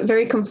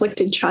very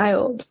conflicted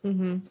child.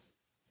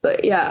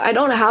 But yeah, I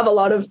don't have a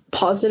lot of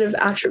positive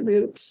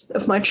attributes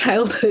of my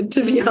childhood,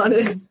 to be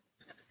honest.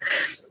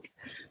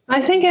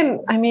 I think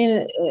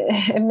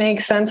it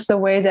makes sense the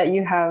way that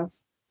you have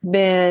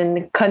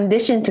been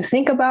conditioned to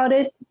think about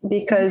it,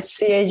 because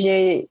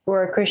CAJ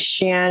or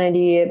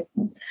Christianity,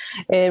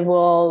 it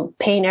will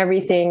paint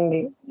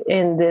everything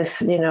in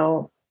this, you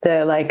know,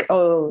 the like,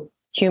 oh,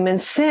 human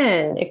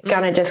sin. It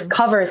kind of just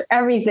covers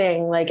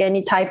everything, like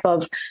any type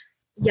of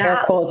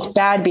air quotes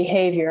bad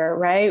behavior,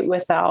 right?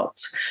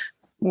 Without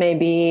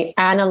maybe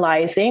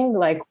analyzing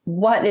like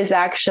what is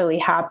actually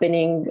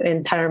happening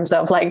in terms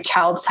of like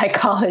child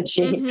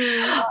psychology.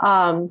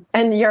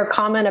 And your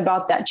comment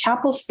about that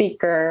chapel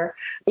speaker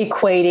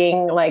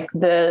equating like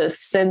the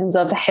sins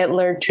of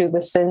Hitler to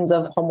the sins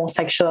of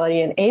homosexuality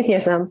and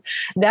atheism,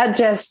 that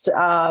just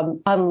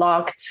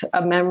unlocked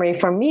a memory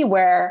for me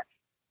where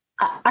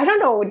I don't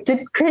know,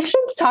 did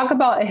Christians talk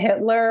about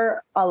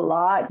Hitler a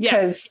lot?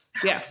 Yes.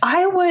 He's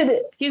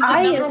the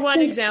number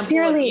one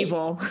example of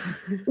evil.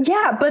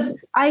 Yeah, but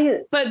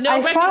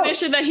no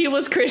recognition that he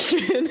was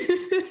Christian.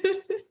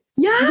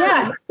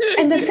 Yeah.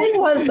 And the thing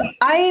was,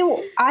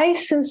 I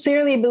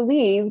sincerely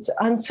believed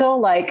until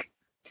like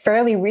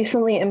fairly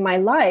recently in my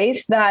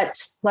life that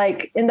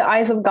like in the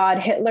eyes of God,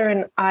 Hitler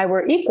and I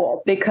were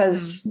equal,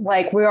 because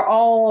like we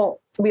all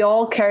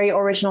carry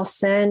original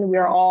sin. We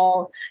are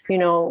all, you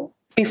know,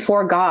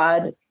 before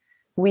God,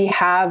 we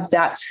have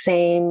that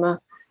same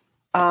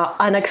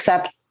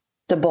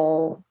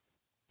unacceptable.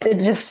 It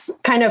just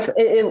kind of,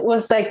 it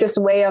was like this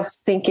way of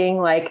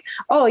thinking like,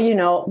 oh, you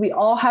know, we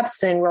all have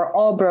sin. We're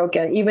all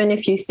broken. Even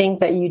if you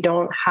think that you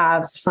don't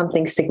have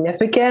something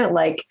significant,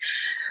 like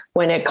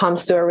when it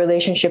comes to a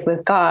relationship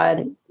with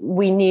God,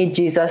 we need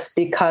Jesus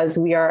because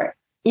we are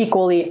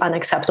equally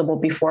unacceptable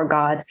before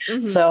God.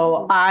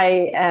 So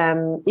I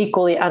am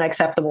equally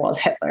unacceptable as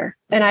Hitler.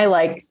 And I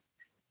like,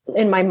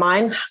 in my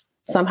mind,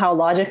 somehow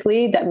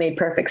logically, that made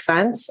perfect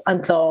sense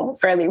until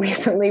fairly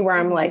recently, where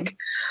I'm like,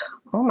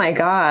 oh my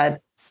God.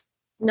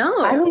 No,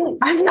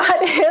 I'm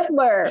not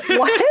Hitler.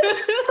 What?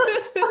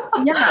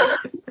 Yeah.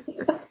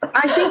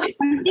 I think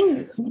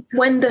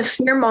when the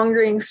fear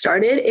mongering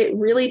started, it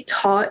really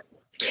taught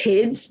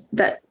kids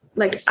that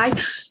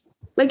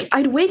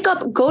I'd wake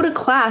up, go to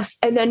class,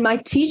 and then my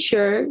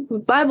teacher,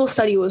 Bible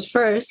study was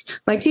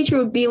first, my teacher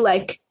would be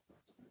like,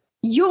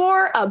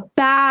 you're a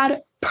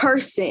bad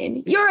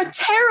person. You're a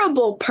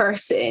terrible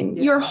person.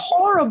 You're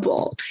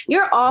horrible.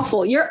 You're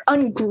awful. You're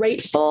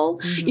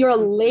ungrateful. You're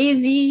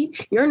lazy.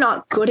 You're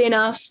not good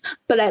enough,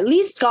 but at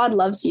least God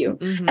loves you.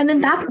 And then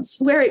that's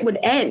where it would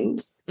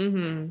end.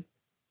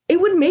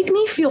 It would make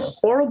me feel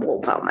horrible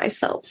about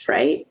myself,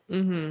 right?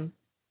 And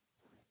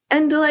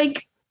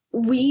like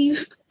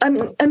I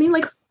mean,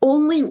 like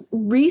only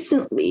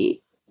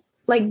recently,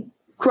 like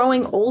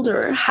growing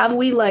older, have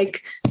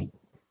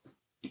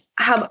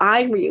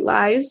I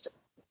realized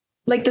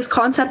like this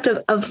concept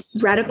of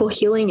radical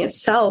healing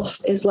itself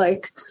is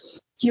like,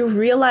 you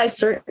realize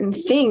certain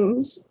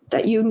things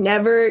that you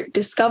never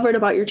discovered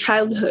about your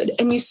childhood.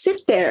 And you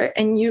sit there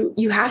and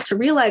you have to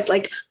realize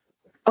like,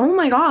 oh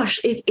my gosh,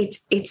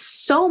 it's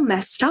so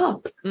messed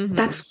up.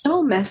 That's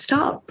so messed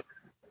up.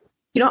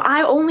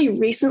 I only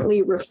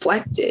recently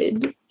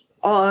reflected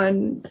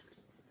on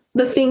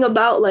the thing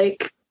about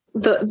like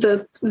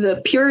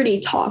the purity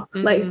talk.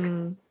 Like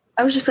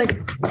I was just like,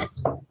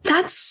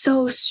 that's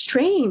so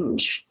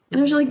strange. And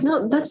I was like,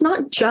 no, that's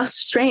not just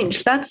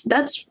strange.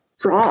 That's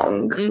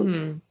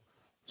wrong.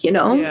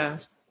 Yeah.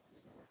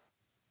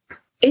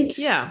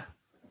 It's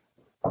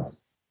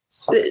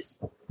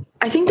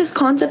I think this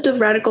concept of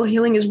radical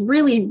healing is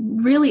really,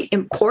 really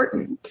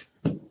important,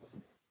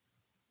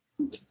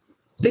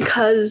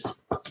 because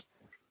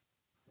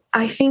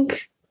I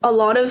think a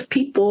lot of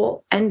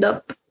people end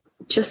up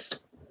just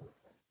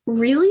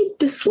really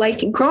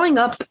disliking, growing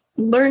up,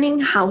 learning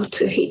how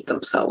to hate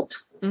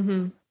themselves.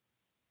 And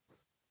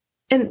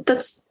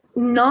that's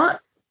not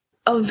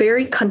a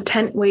very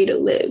content way to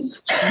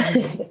live.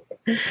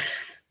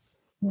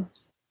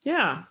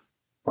 Yeah.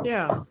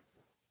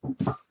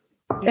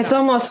 It's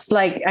almost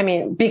like, I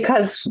mean,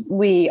 because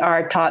we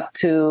are taught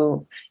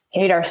to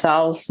hate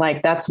ourselves,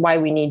 like that's why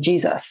we need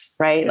Jesus,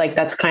 right? Like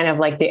that's kind of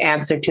like the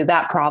answer to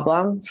that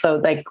problem. So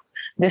like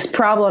this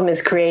problem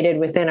is created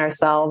within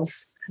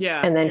ourselves.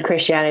 Yeah. And then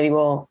Christianity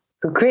who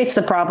creates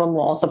the problem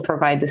will also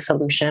provide the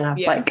solution of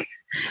like,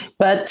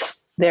 but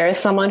there is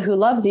someone who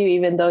loves you,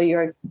 even though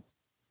you're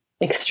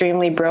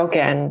extremely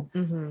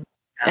broken.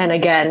 And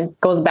again,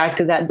 goes back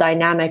to that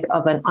dynamic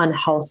of an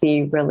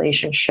unhealthy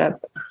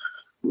relationship,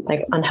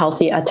 like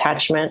unhealthy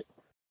attachment.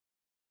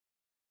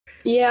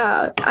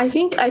 Yeah, I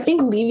think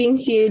leaving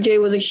CAJ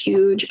was a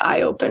huge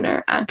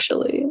eye-opener,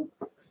 actually.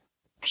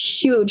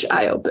 Huge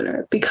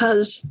eye-opener,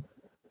 because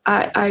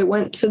I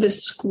went to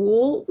this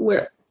school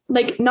where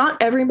like not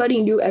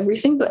everybody knew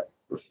everything, but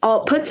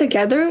all put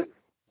together,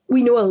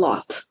 we knew a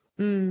lot.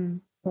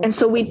 And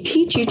so we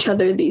teach each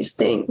other these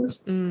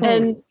things.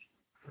 And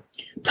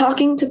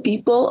talking to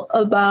people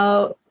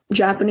about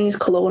Japanese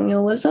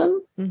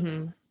colonialism,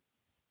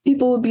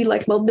 people would be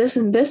like, well, this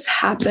and this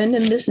happened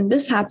and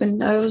this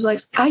happened. I was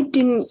like, I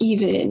didn't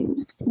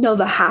even know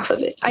the half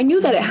of it. I knew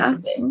that it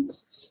happened,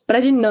 but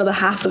I didn't know the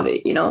half of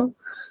it,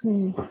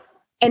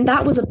 And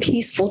that was a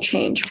peaceful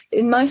change.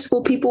 In my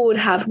school, people would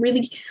have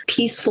really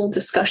peaceful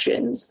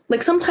discussions.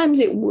 Like sometimes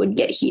it would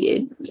get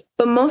heated,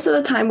 but most of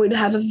the time we'd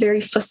have a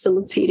very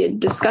facilitated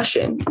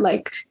discussion,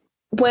 like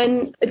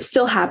when it's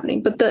still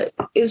happening. But the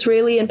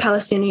Israeli and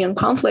Palestinian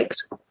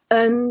conflict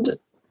and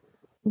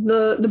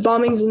the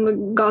bombings in the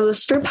Gaza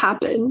Strip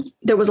happened,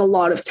 there was a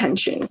lot of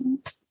tension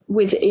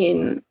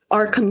within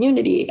our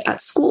community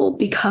at school,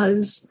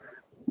 because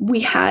we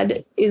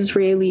had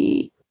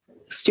Israeli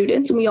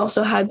students and we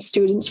also had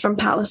students from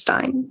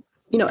Palestine.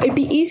 It'd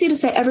be easy to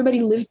say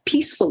everybody lived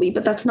peacefully,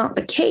 but that's not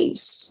the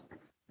case.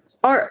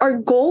 Our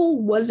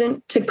goal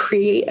wasn't to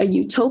create a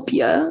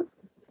utopia,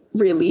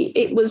 really.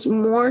 It was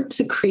more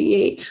to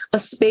create a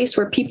space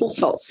where people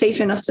felt safe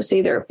enough to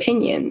say their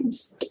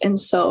opinions. And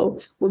so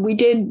what we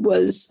did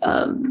was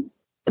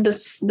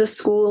the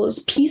school's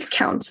Peace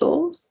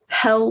Council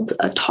held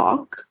a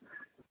talk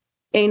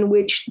in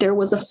which there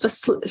was a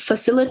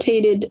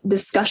facilitated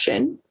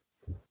discussion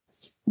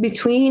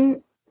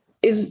between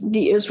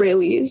the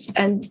Israelis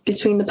and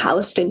between the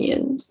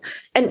Palestinians.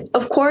 And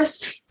of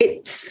course,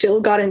 it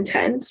still got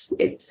intense.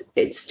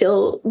 It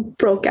still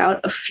broke out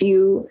a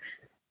few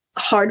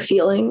hard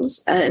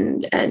feelings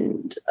and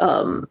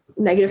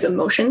negative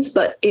emotions,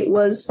 but it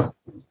was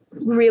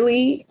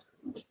really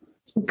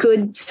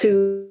good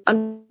to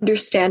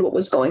understand what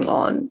was going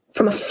on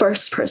from a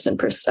first person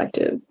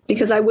perspective,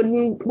 because I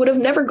would have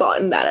never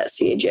gotten that at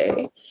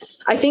CAJ.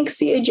 I think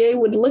CAJ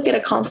would look at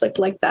a conflict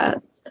like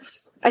that.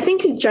 I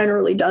think it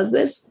generally does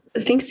this. I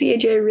think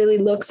CAJ really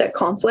looks at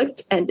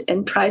conflict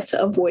and tries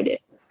to avoid it.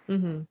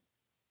 And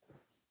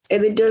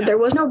there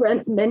was no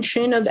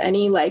mention of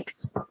any, like,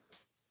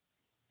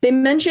 they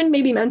mentioned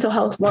maybe mental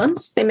health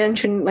once. They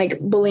mentioned like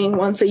bullying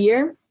once a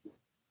year.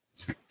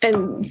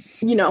 And,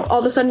 all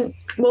of a sudden,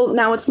 well,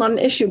 now it's not an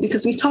issue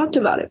because we talked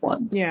about it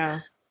once. Yeah.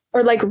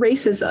 Or like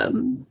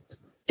racism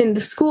in the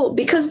school,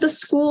 because the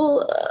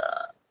school,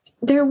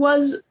 there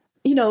was,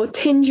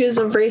 tinges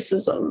of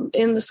racism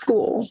in the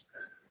school,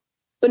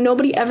 but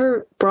nobody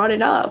ever brought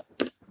it up.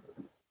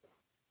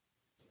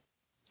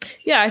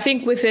 Yeah, I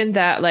think within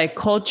that like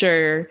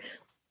culture,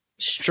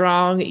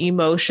 strong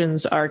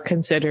emotions are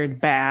considered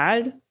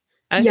bad.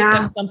 I think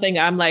that's something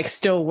I'm like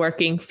still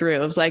working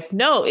through. It's like,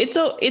 no,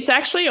 it's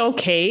actually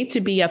okay to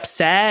be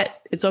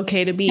upset. It's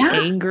okay to be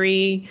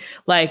angry.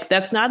 Like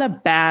that's not a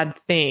bad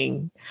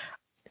thing.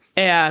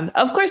 And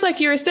of course,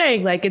 like you were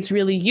saying, like it's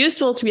really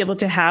useful to be able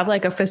to have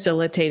like a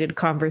facilitated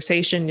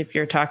conversation if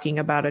you're talking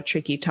about a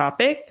tricky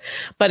topic.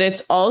 But it's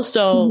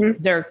also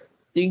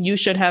you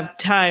should have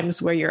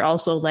times where you're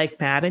also like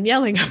mad and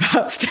yelling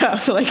about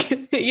stuff,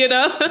 like,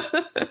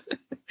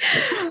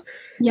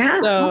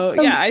 Yeah.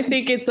 So yeah, I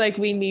think it's like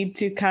we need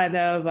to kind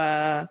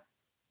of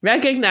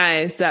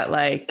recognize that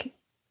like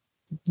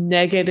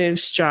negative,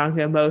 strong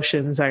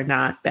emotions are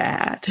not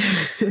bad.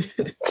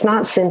 It's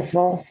not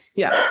sinful.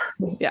 Yeah.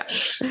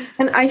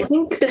 And I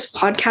think this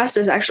podcast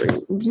is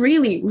actually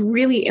really,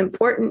 really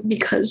important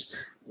because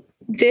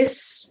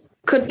this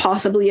could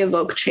possibly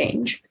evoke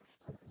change.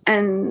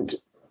 And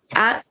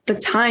at the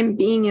time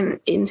being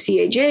in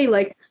CAJ,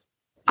 like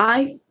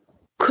I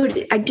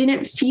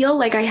didn't feel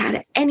like I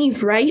had any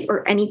right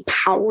or any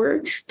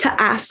power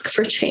to ask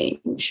for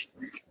change.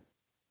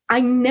 I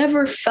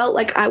never felt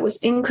like I was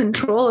in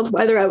control of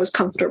whether I was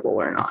comfortable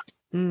or not,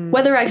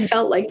 whether I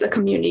felt like the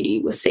community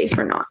was safe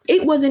or not.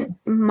 It wasn't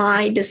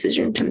my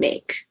decision to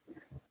make.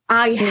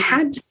 I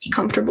had to be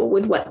comfortable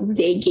with what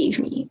they gave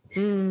me.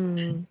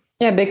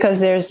 Yeah, because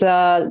there's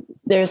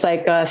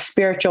like a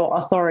spiritual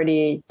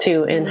authority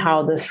too in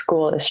how the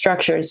school is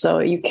structured. So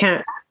you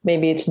can't,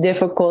 maybe it's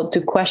difficult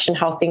to question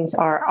how things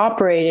are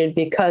operated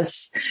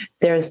because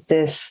there's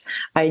this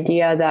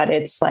idea that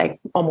it's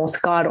like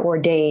almost God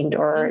ordained,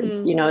 or,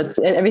 you know,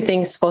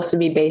 everything's supposed to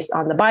be based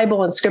on the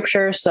Bible and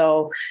scripture.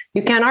 So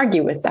you can't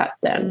argue with that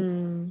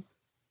then.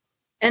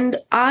 And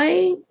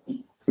I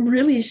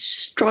really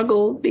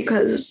struggled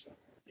because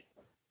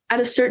at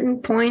a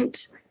certain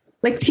point,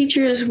 like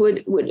teachers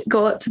would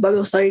go up to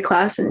Bible study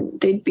class and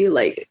they'd be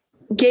like,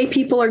 gay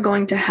people are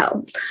going to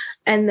hell.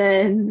 And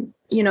then,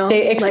 you know,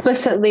 they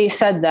explicitly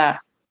said that.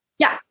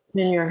 Yeah.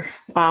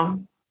 Wow.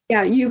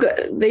 Yeah.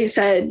 They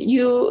said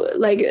you,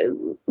 like,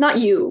 not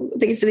you,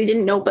 they said they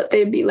didn't know, but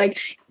they'd be like,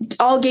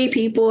 all gay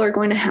people are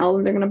going to hell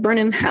and they're going to burn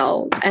in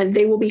hell and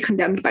they will be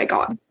condemned by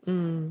God.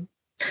 And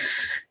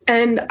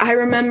I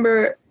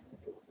remember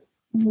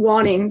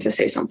wanting to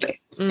say something,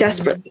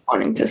 desperately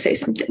wanting to say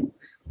something,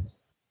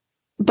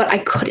 but I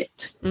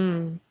couldn't.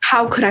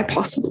 How could I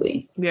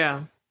possibly?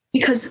 Yeah.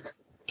 Because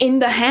in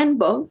the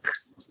handbook,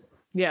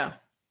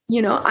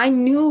 you know, I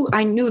knew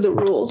the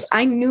rules.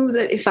 I knew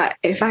that if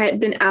I had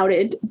been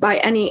outed by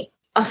any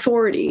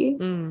authority,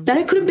 that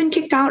I could have been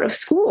kicked out of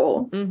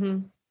school.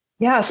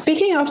 Yeah.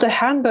 Speaking of the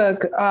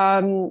handbook,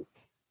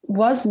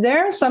 was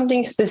there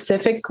something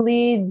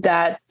specifically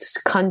that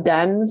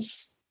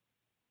condemns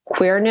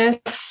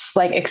queerness,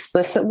 like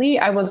explicitly?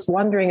 I was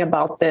wondering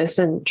about this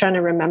and trying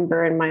to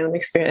remember in my own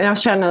experience. And I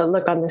was trying to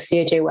look on the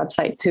CAJ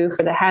website too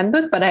for the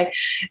handbook, but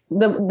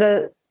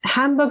the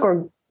handbook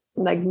or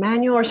like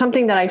manual or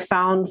something that I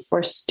found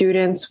for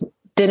students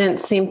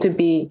didn't seem to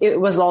be, it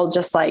was all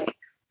just like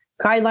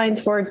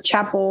guidelines for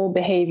chapel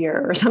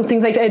behavior or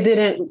something like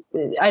that.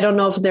 I don't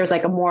know if there's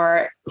like a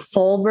more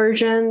full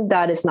version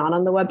that is not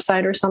on the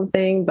website or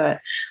something, but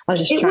I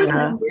was just trying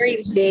to. It was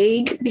very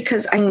vague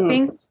because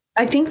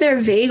I think they're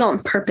vague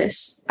on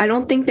purpose. I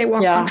don't think they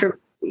want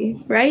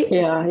controversy, right?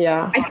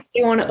 Yeah. I think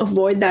they want to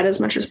avoid that as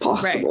much as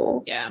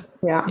possible. Right.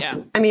 Yeah.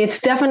 I mean, it's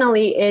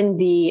definitely in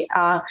the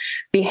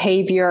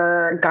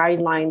behavior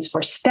guidelines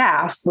for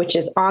staff, which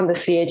is on the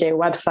CAJ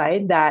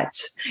website, that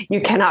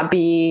you cannot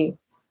be,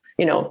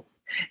 you know,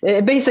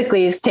 it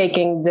basically is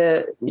taking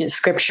the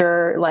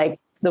scripture, like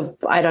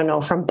I don't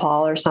know, from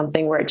Paul or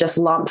something, where it just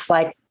lumps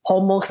like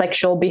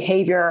homosexual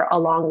behavior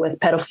along with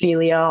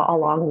pedophilia,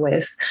 along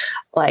with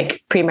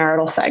like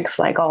premarital sex,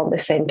 like all in the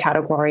same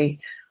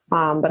category.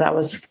 But I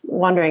was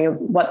wondering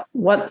what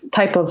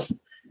type of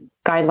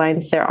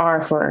guidelines there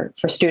are for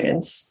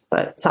students,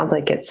 but it sounds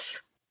like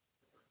it's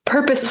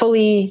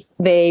purposefully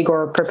vague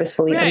or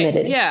purposefully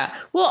omitted. Yeah.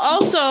 Well,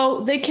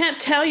 also they can't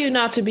tell you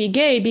not to be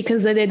gay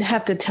because they didn't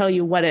have to tell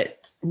you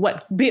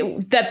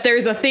that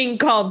there's a thing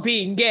called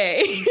being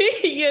gay.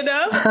 You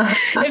know,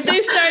 if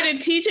they started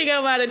teaching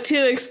about it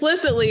too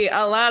explicitly,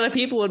 a lot of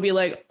people would be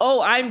like,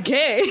 "Oh, I'm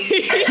gay."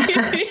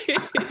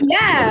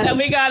 Yeah, and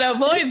we gotta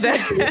avoid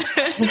that.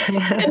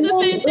 It's the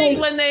same thing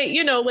when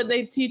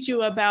they teach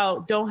you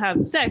about don't have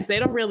sex. They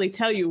don't really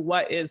tell you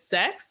what is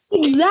sex.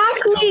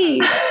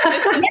 Exactly.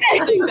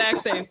 It's the exact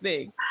same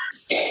thing.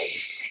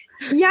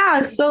 Yeah,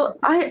 so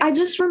I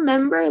just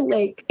remember,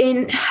 like,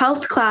 in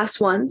health class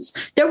once,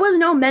 there was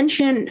no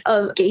mention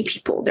of gay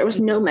people. There was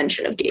no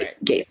mention of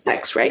gay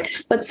sex, right?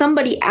 But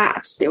somebody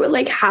asked, they were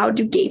like, how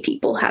do gay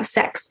people have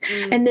sex?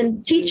 And then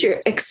the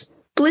teacher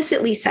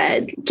explicitly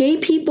said, gay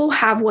people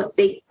have what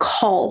they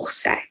call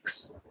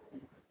sex.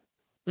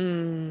 But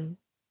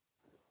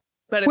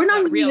it's we're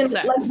not real even,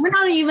 sex. like, we're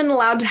not even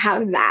allowed to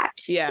have that.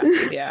 Yeah.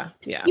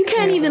 You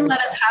can't even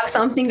let us have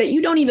something that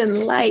you don't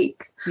even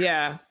like.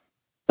 Yeah.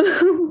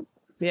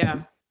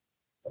 Yeah.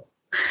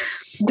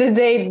 Did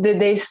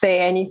they say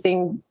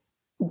anything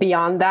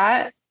beyond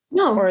that?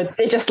 No. Or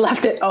they just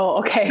left it? Oh,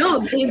 okay.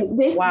 No,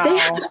 they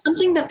have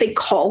something that they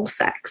call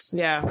sex.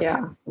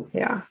 Yeah.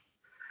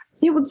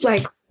 It was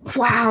like,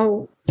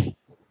 wow.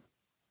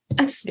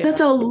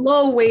 That's a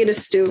low way to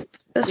stoop.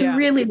 That's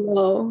really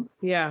low.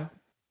 Yeah.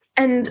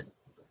 And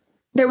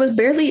there was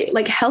barely,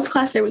 like, health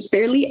class, there was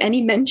barely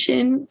any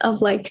mention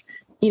of, like,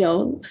 you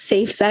know,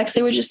 safe sex.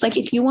 They were just like,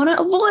 if you want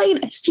to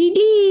avoid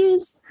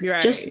STDs,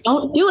 just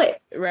don't do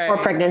it. Right. Or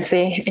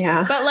pregnancy.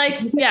 Yeah. But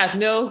like,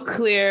 no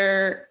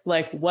clear,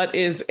 like, what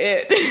is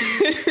it?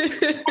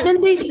 And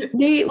then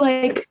they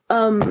like,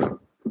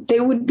 they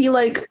would be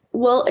like,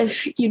 well,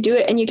 if you do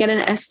it and you get an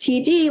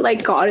STD,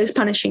 like, God is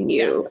punishing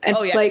you. And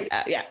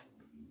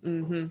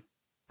Mm-hmm.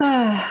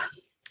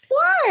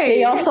 Why?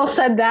 They also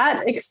said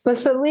that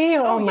explicitly.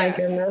 Oh my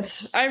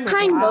goodness.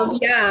 Kind of,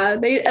 yeah.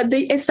 They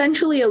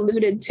essentially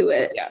alluded to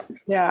it.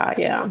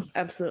 Yeah.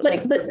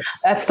 Absolutely. But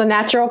that's the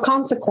natural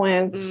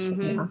consequence.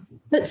 Mm-hmm.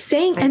 But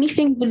saying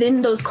anything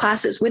within those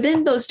classes,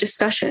 within those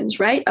discussions,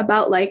 right?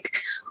 About like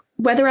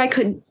whether I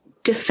could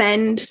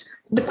defend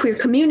the queer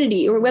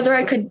community or whether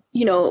I could,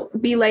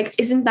 be like,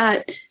 isn't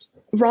that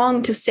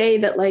wrong to say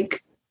that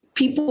like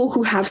people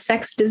who have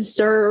sex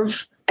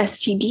deserve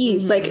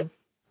STDs? Mm-hmm. Like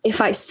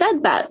if I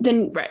said that,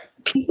 then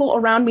people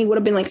around me would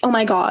have been like, oh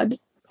my God.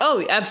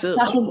 Oh,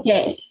 absolutely. That was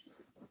gay.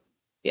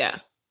 Yeah.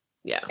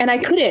 Yeah. And I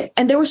couldn't.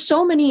 And there were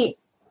so many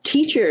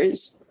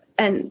teachers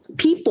and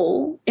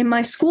people in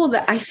my school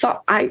that I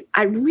thought I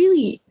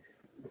really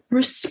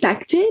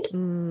respected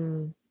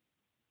and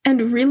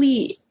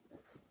really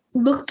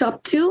looked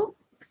up to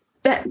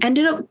that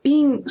ended up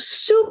being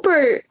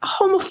super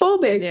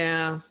homophobic.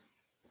 Yeah.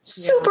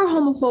 Super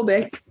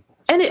homophobic.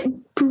 And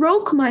it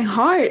broke my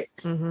heart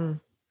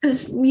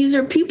because these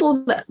are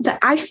people that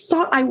I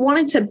thought I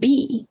wanted to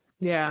be.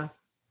 Yeah.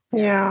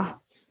 Yeah.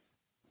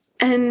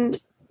 And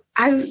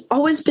I've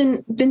always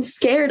been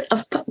scared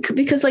of,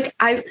 because like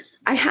I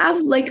have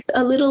like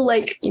a little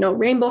like,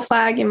 rainbow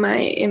flag in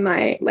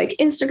my like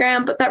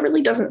Instagram, but that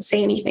really doesn't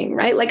say anything,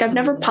 right? Like I've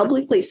never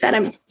publicly said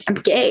I'm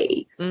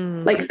gay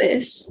like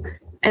this.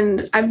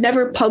 And I've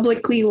never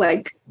publicly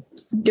like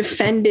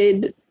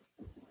defended,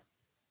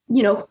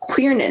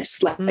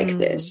 queerness like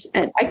this.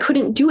 And I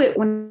couldn't do it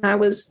when I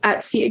was at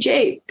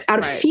CAJ out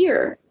of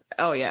fear.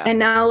 Oh yeah. And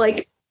now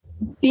like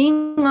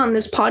being on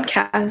this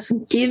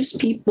podcast gives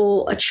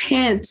people a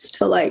chance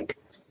to like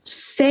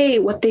say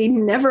what they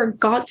never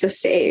got to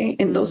say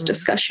in those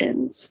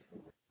discussions,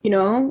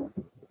 talk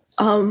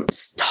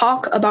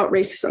about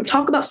racism,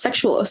 talk about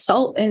sexual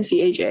assault in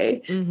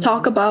CAJ,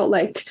 talk about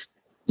like,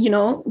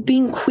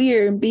 being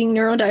queer and being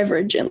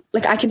neurodivergent.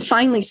 Like I can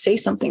finally say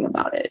something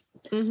about it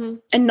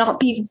and not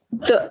be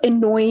the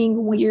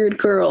annoying, weird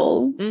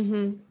girl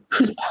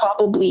who's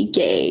probably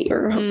gay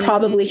or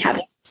probably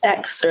having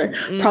sex or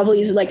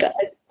probably is like a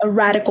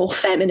radical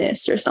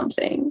feminist or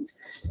something.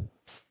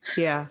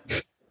 Yeah.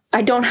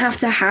 I don't have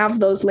to have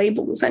those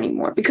labels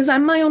anymore because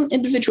I'm my own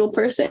individual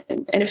person.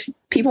 And if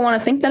people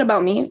want to think that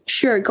about me,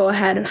 sure, go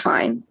ahead and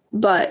fine.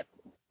 But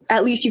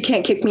at least you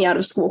can't kick me out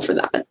of school for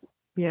that.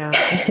 Yeah.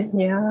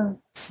 Yeah.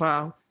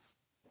 Wow.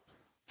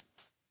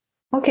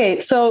 Okay.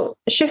 So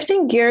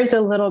shifting gears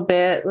a little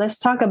bit, let's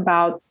talk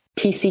about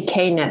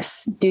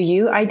TCK-ness. Do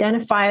you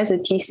identify as a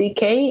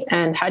TCK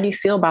and how do you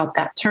feel about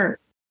that term?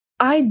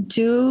 I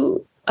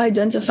do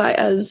identify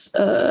as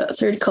a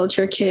third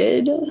culture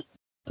kid,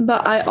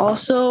 but I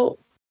also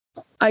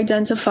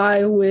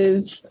identify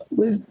with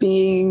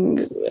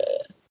being,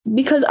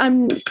 because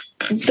I'm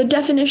the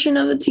definition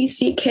of a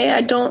TCK,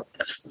 I don't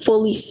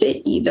fully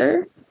fit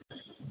either.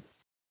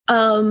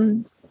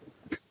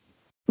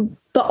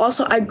 But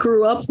also I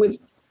grew up with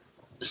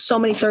so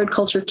many third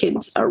culture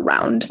kids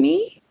around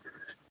me.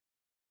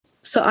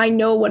 So I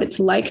know what it's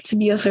like to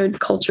be a third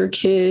culture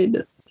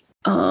kid.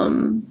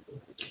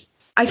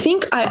 I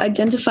think I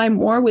identify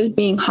more with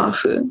being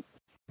hafu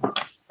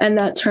and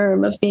that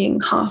term of being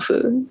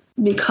hafu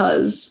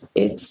because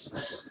it's,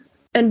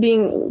 and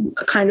being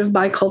kind of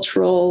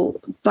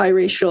bicultural,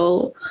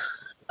 biracial,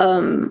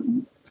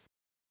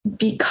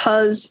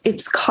 because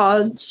it's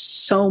caused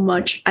so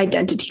much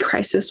identity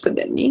crisis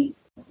within me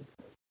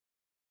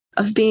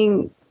of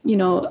being,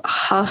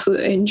 hafu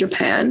in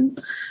Japan.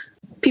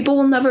 People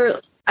will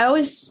never, I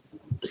always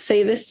used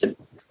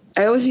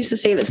to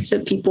say this to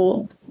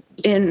people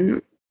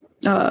in,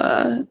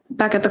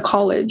 back at the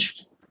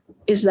college,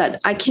 is that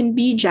I can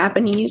be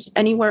Japanese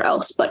anywhere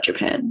else but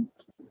Japan.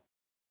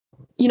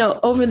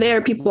 Over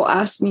there, people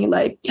ask me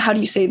like, how do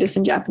you say this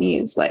in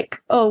Japanese?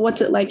 Like, oh,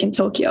 what's it like in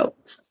Tokyo?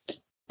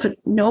 But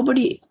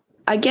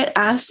I get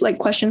asked like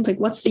questions like,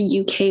 what's the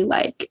UK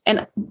like?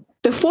 And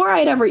before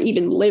I'd ever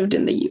even lived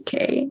in the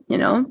UK,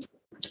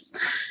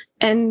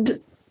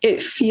 and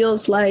it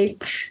feels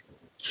like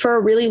for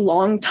a really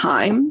long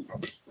time,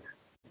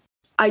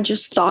 I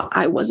just thought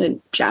I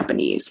wasn't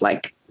Japanese.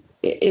 Like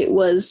it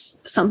was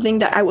something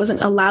that I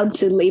wasn't allowed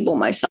to label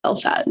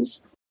myself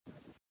as.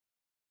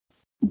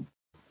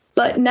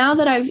 But now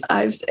that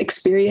I've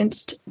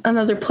experienced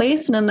another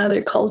place and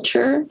another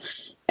culture,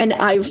 and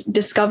I've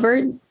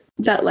discovered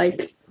that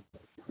like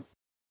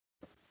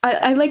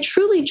I like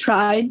truly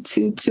tried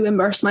to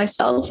immerse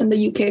myself in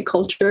the UK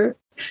culture,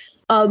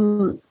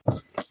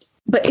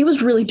 but it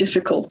was really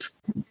difficult.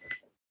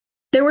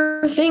 There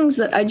were things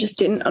that I just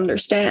didn't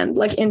understand,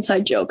 like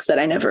inside jokes that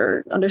I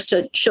never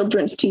understood,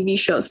 children's TV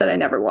shows that I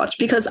never watched,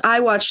 because I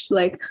watched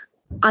like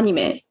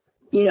anime,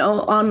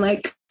 on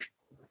like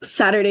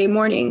Saturday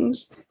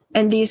mornings,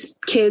 and these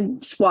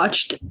kids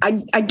watched,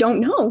 I don't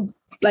know,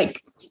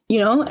 like,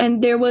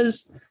 and there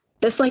was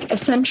this like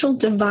essential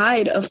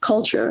divide of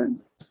culture.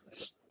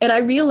 And I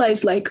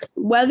realized like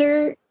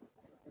whether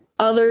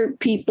other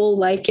people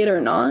like it or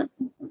not,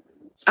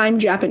 I'm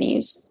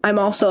Japanese. I'm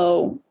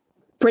also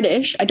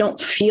British. I don't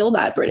feel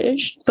that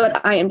British,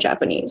 but I am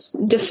Japanese,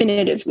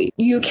 definitively.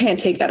 You can't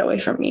take that away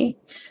from me.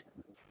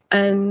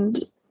 And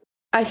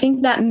I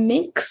think that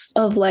mix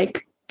of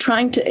like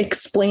trying to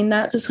explain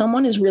that to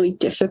someone is really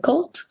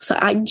difficult. So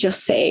I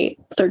just say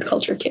third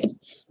culture kid.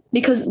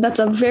 because that's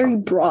a very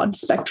broad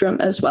spectrum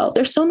as well.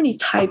 There's so many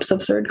types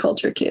of third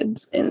culture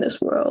kids in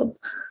this world.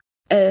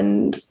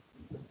 And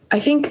I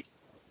think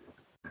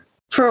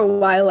for a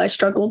while I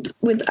struggled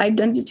with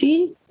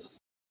identity,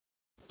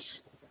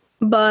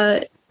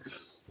 but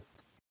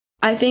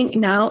I think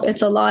now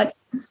it's a lot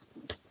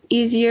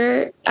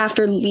easier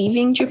after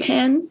leaving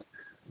Japan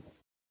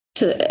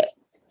to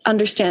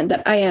understand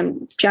that I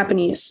am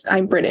Japanese,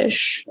 I'm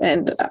British,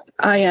 and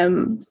I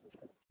am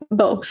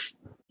both.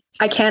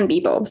 I can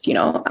be both, you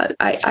know,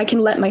 I can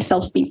let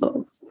myself be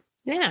both.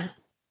 Yeah.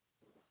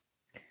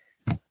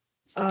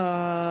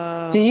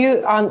 Do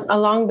you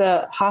along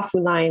the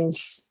Hafu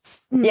lines?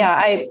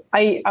 Yeah,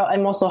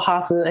 I'm also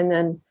Hafu, and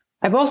then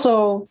I've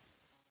also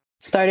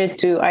started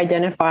to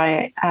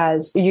identify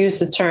as use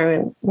the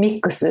term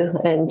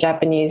mikusu in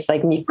Japanese,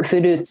 like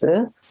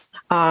mikusuru,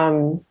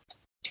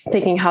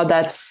 thinking how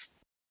that's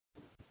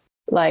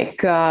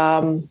like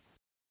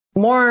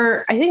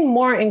more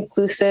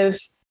inclusive.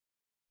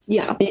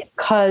 Yeah,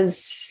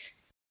 because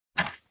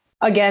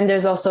again,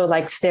 there's also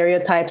like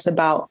stereotypes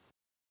about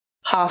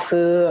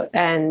Hafu,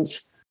 and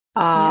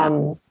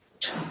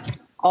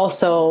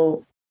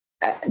also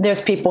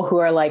there's people who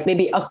are like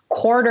maybe a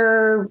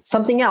quarter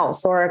something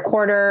else, or a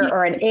quarter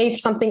or an eighth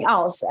something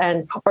else,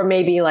 and or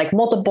maybe like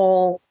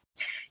multiple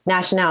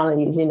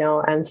nationalities, you know.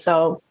 And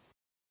so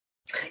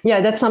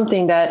yeah, that's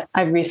something that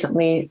I've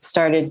recently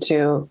started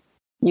to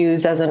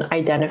use as an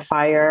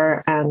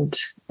identifier, and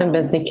I've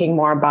been thinking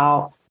more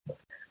about.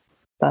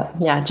 But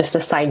yeah, just a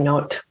side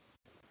note.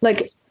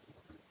 Like,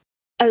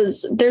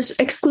 as there's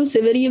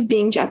exclusivity of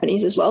being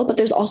Japanese as well, but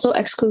there's also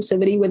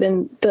exclusivity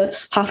within the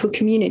Hafu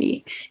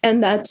community,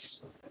 and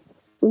that's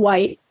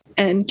white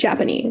and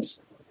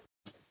Japanese.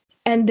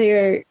 And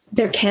there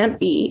can't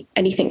be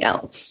anything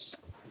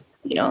else,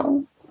 you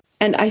know?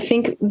 And I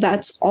think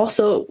that's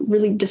also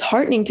really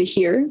disheartening to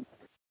hear,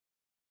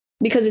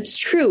 because it's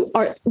true.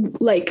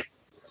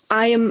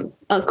 I am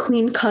a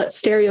clean-cut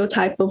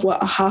stereotype of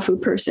what a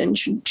Hafu person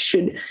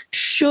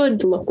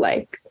should look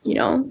like, you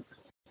know?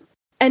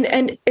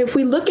 And if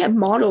we look at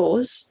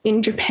models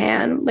in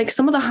Japan, like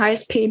some of the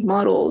highest paid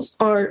models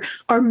are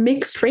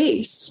mixed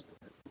race.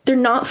 They're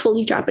not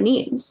fully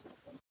Japanese,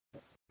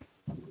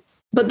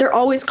 but they're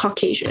always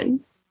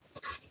Caucasian.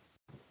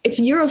 It's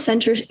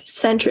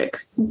Eurocentric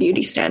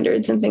beauty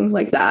standards and things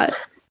like that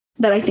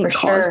I think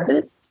caused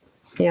it.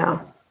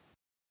 Yeah.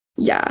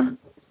 Yeah.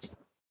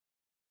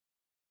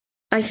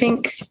 I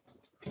think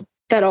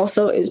that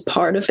also is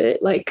part of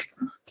it. Like,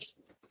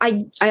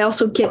 I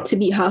also get to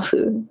be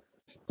Hafu,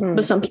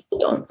 but some people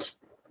don't.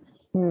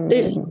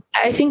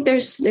 I think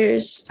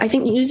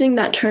using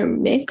that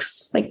term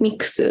mix, like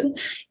mixu,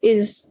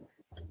 is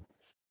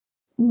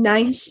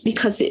nice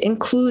because it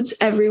includes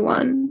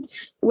everyone,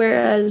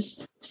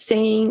 whereas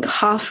saying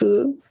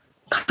Hafu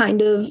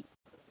kind of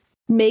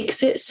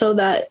makes it so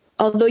that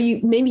although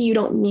you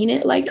don't mean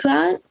it like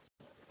that,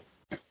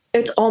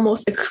 it's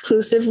almost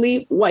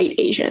exclusively white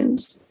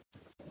Asians,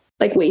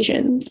 like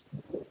Wasians.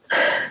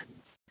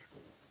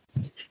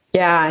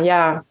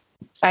 Yeah.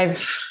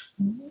 I've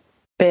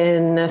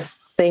been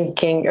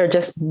thinking, or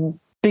just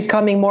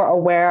becoming more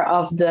aware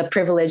of the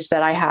privilege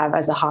that I have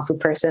as a Hafu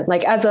person,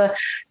 like as a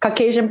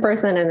Caucasian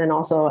person, and then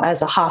also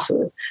as a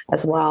Hafu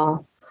as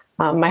well.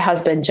 My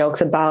husband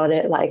jokes about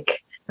it,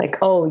 like,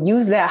 oh,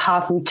 use that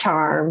Hafu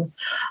charm.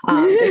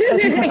 Because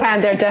in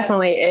Japan, there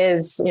definitely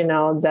is, you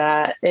know,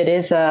 that it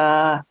is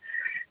a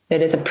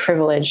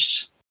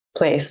privileged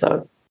place.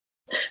 So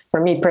for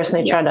me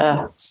personally, try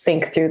to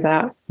think through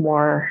that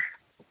more.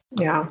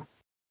 Yeah.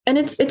 And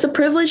it's a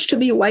privilege to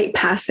be white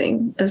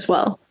passing as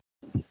well.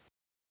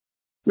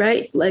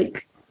 Right?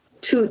 Like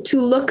to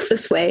look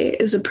this way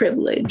is a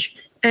privilege.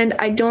 And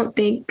I don't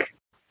think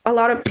a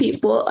lot of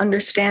people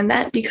understand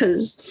that,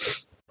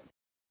 because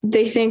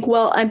they think,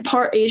 well, I'm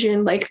part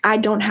Asian, like I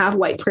don't have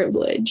white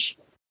privilege.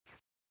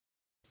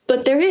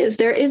 But there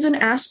is an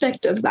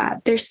aspect of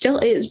that. There still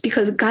is,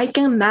 because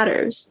gaiken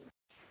matters.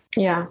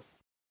 Yeah.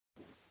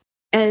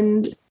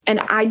 And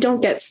I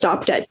don't get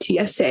stopped at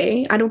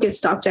TSA. I don't get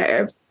stopped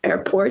at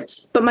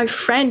airports. But my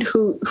friend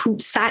who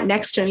sat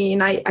next to me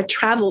and I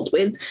traveled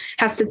with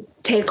has to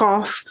take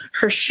off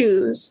her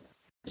shoes.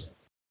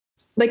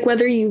 Like,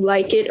 whether you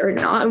like it or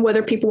not, and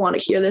whether people want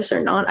to hear this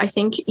or not, I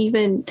think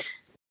even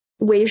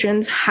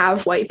Wasians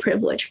have white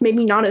privilege.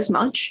 Maybe not as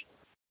much.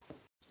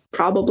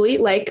 Probably.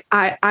 Like,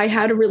 I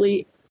had a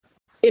really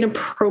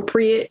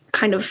inappropriate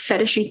kind of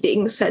fetishy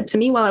thing said to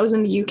me while I was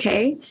in the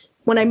UK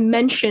when I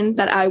mentioned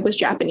that I was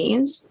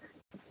Japanese.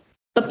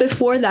 But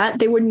before that,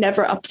 they were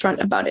never upfront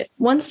about it.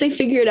 Once they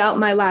figured out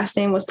my last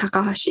name was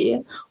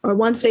Takahashi, or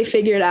once they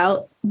figured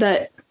out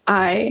that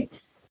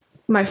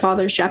my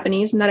father's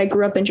Japanese and that I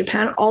grew up in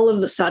Japan, all of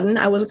a sudden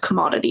I was a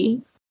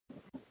commodity.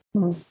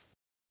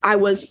 I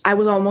was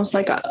almost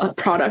like a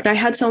product. I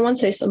had someone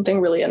say something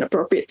really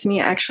inappropriate to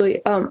me,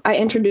 actually. I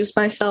introduced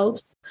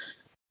myself.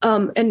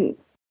 And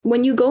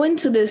when you go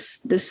into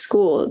this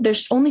school,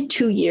 there's only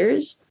 2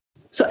 years.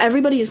 So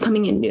everybody is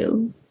coming in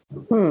new.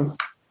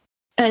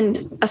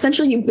 And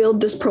essentially you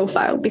build this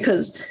profile,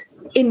 because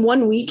in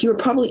 1 week, you were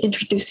probably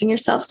introducing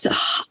yourself to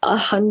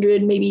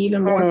 100, maybe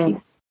even more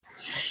people.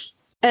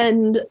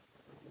 And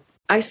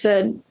I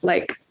said,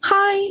 like,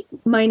 hi,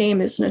 my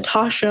name is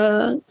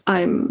Natasha.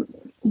 I'm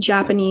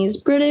Japanese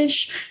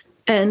British,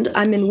 and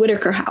I'm in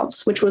Whitaker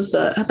House, which was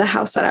the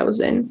house that I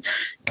was in.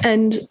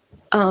 And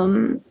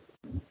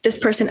this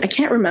person, I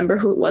can't remember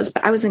who it was,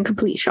 but I was in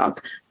complete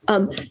shock.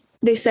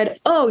 They said,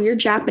 "Oh, you're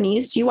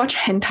Japanese. Do you watch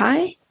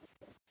hentai?"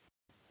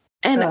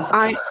 And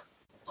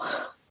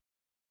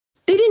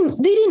they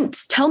didn't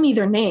tell me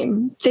their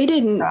name. They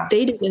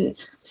didn't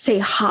say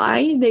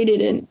hi. They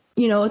didn't,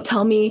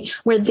 tell me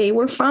where they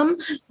were from.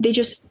 They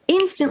just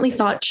instantly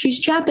thought, she's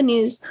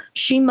Japanese.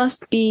 She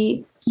must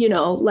be,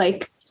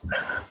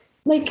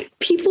 like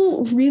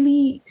people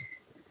really,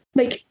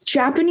 like,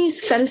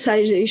 Japanese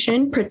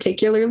fetishization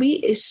particularly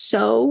is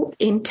so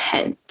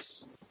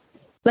intense.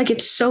 Like,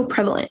 it's so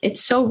prevalent.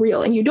 It's so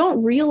real. And you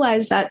don't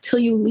realize that till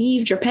you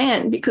leave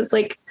Japan, because,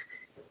 like,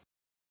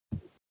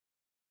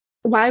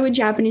 why would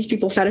Japanese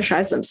people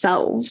fetishize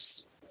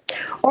themselves?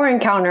 Or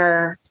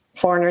encounter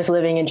foreigners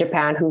living in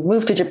Japan who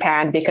moved to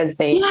Japan because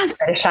they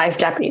fetishize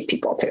Japanese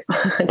people too.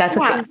 That's a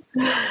thing.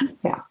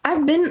 Yeah.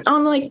 I've been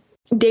on, like,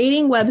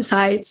 dating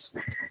websites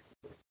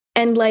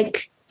and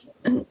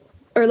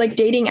or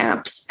dating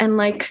apps, and,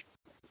 like,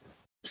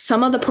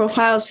 some of the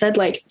profiles said,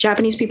 like,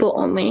 Japanese people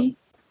only.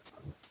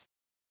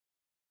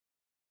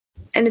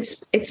 And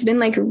it's been,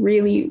 like,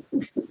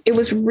 it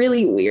was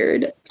really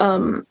weird.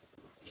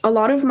 A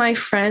lot of my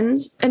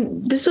friends,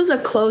 and this was a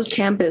closed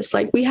campus,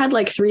 like, we had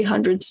like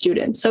 300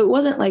 students. So it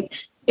wasn't like,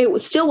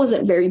 still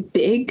wasn't very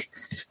big,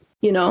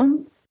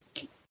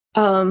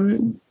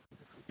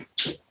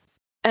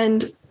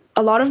 And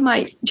a lot of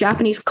my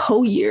Japanese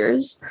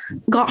co-years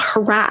got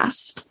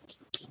harassed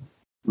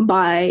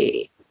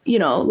by,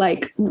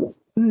 like,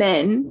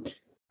 men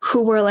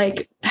who were,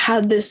 like,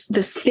 had this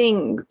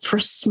thing for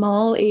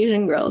small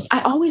Asian girls.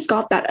 I always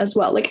got that as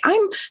well. Like,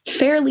 I'm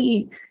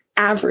fairly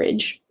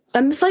average.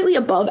 I'm slightly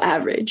above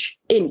average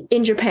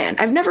in Japan.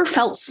 I've never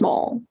felt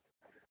small,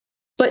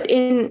 but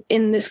in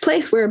this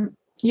place where,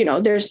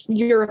 there's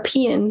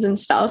Europeans and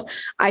stuff,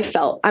 I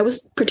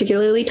was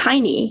particularly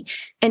tiny,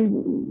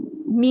 and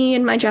me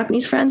and my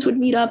Japanese friends would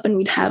meet up and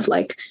we'd have,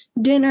 like,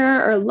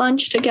 dinner or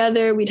lunch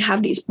together. We'd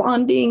have these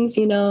bondings,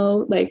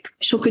 like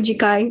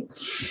shokujikai,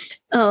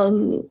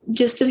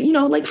 just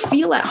to, like,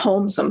 feel at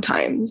home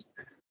sometimes.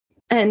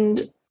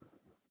 And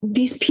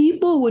these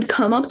people would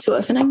come up to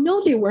us, and I know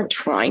they weren't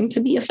trying to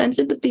be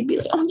offensive, but they'd be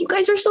like, "Oh, you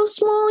guys are so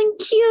small and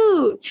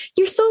cute.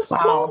 You're so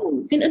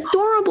small and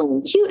adorable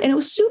and cute." And it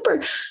was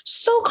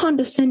so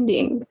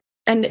condescending.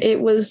 And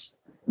it was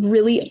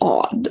really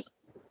odd.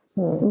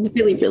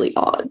 Really, really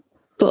odd.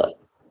 But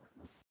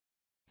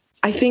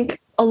I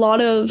think a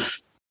lot of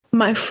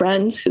my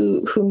friends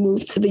who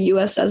moved to the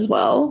US as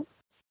well,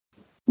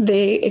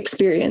 they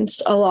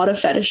experienced a lot of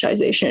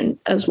fetishization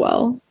as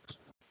well.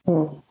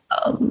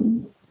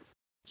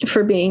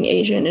 For being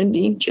Asian and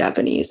being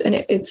Japanese.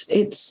 And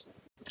it's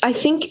I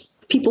think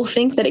people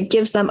think that it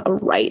gives them a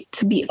right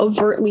to be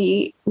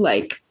overtly,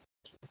 like,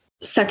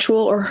 sexual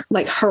or,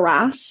 like,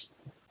 harass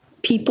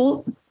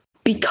people,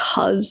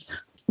 because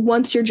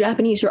once you're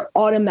Japanese, you're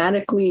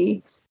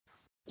automatically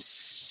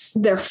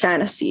their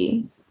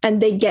fantasy,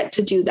 and they get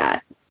to do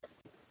that,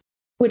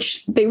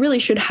 which they really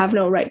should have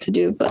no right to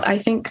do. But I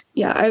think,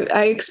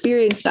 I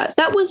experienced that.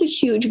 That was a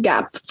huge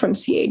gap from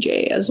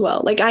CAJ as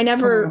well. Like, I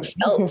never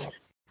felt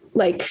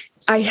like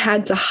I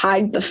had to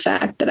hide the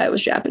fact that I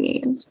was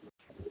Japanese.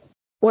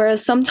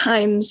 Whereas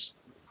sometimes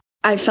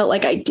I felt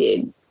like I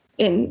did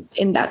in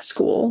that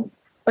school.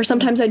 Or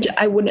sometimes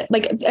I wouldn't,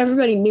 like,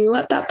 everybody knew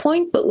at that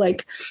point, but,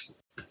 like,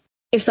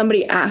 if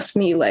somebody asked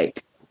me,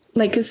 like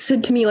it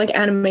said to me, like,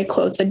 anime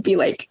quotes, I'd be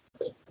like,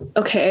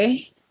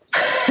 okay,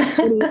 what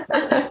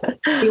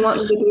do you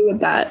want me to do with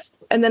that?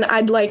 And then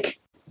I'd, like,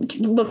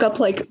 look up,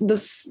 like, the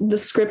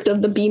script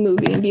of the B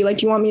movie and be like,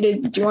 do you want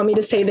me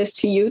to say this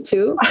to you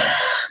too?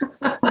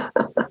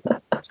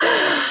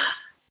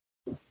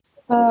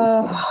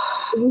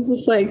 It was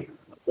just, like,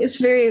 it's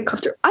very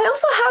uncomfortable. I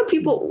also had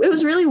people, it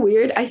was really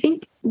weird. I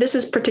think this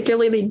is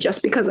particularly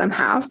just because I'm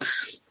half,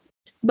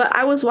 but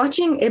I was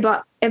watching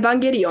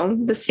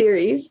Evangelion, the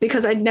series,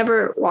 because I'd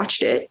never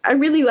watched it. I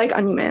really like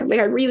anime. Like,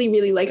 I really,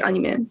 really like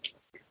anime.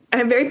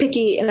 And I'm very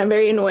picky and I'm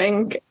very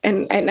annoying,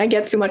 and I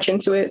get too much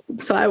into it.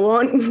 So I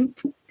won't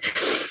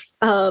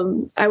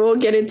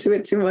get into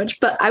it too much.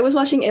 But I was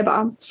watching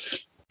Eba,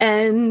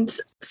 and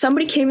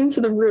somebody came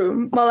into the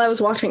room while I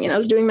was watching it. I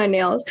was doing my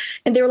nails,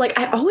 and they were like,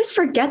 "I always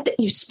forget that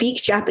you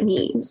speak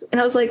Japanese."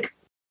 And I was like,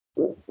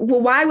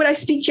 well, why would I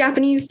speak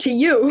Japanese to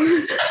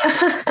you?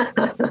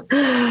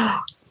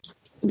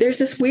 There's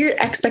this weird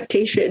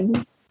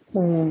expectation.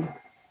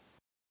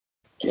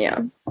 Yeah.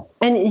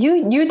 And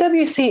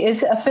UWC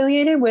is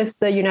affiliated with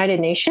the United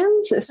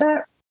Nations. Is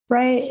that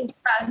right?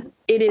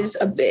 It is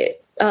a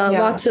bit.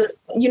 Lots of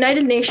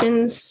United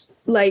Nations,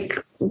 like,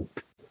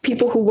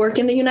 people who work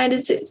in the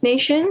United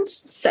Nations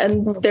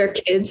send their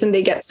kids and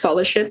they get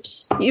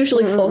scholarships,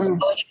 usually full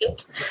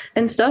scholarships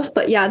and stuff.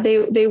 But yeah,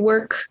 they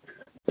work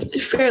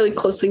fairly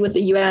closely with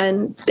the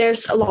UN.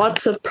 There's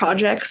lots of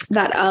projects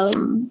that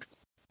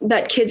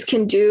that kids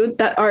can do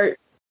that are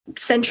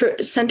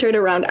centered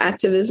around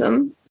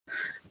activism,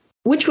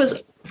 which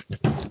was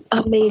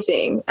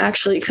amazing,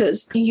 actually,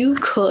 because you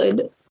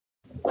could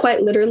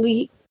quite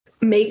literally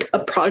make a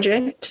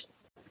project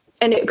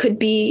and it could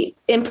be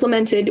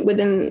implemented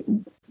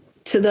within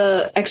to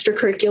the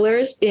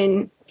extracurriculars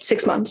in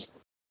 6 months.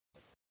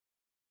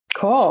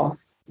 Cool.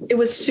 It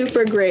was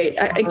super great.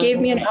 It gave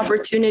me an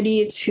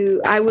opportunity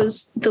I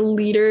was the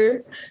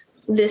leader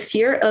this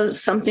year of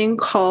something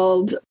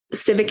called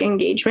civic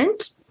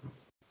engagement.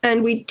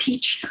 And we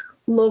teach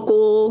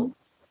local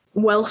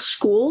Welsh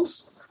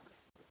schools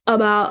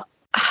about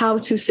how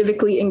to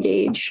civically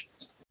engage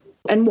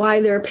and why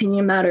their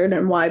opinion mattered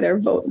and why their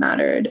vote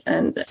mattered.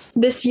 And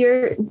last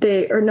year,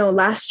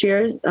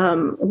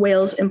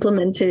 Wales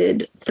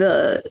implemented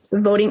the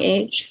voting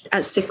age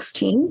at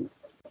 16.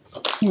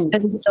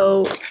 And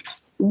so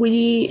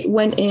we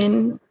went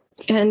in,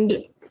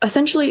 and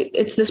essentially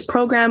it's this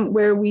program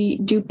where we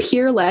do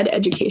peer-led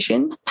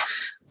education.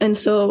 And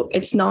so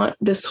it's not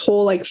this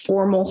whole like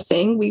formal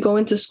thing. We go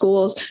into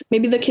schools,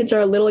 maybe the kids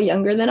are a little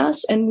younger than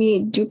us, and we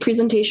do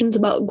presentations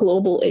about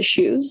global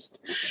issues.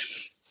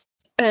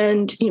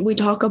 And we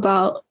talk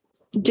about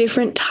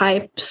different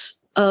types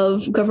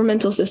of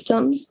governmental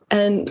systems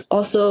and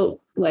also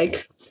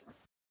like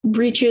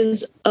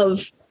breaches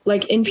of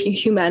like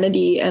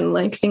inhumanity and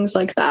like things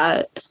like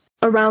that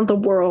around the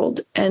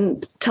world,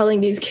 and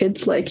telling these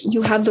kids like,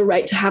 you have the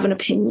right to have an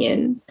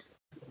opinion.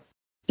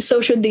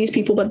 So should these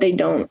people, but they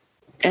don't.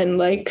 And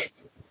like,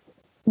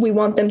 we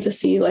want them to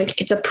see like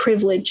it's a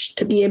privilege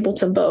to be able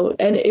to vote.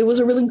 And it was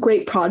a really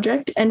great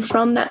project. And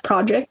from that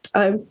project,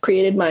 I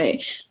created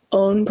my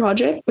own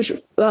project, which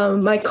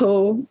my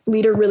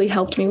co-leader really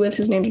helped me with.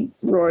 His name's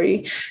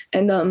Rory.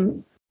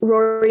 And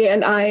Rory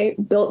and I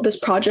built this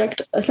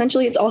project.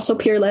 Essentially, it's also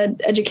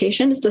peer-led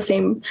education. It's the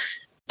same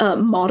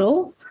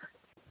model,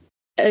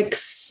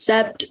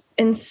 except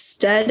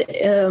instead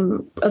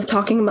of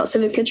talking about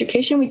civic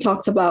education, we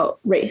talked about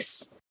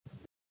race.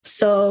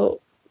 So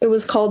it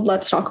was called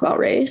Let's Talk About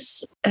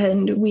Race.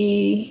 And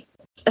we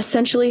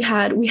essentially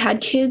had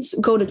kids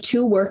go to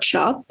 2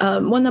 workshops,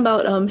 one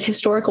about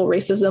historical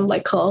racism,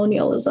 like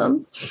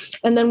colonialism.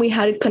 And then we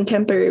had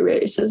contemporary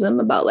racism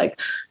about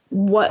like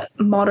what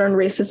modern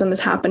racism is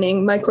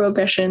happening,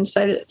 microaggressions,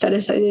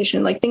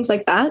 fetishization, like things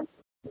like that.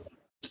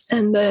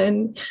 And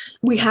then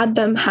we had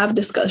them have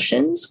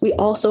discussions. We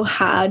also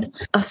had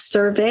a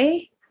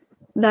survey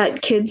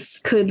that kids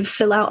could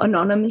fill out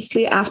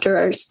anonymously after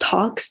our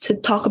talks to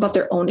talk about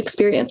their own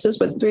experiences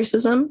with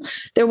racism.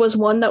 There was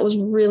one that was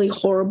really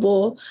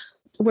horrible,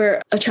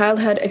 where a child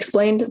had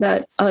explained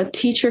that a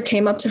teacher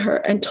came up to her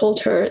and told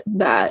her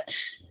that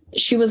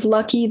she was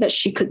lucky that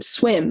she could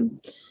swim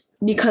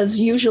because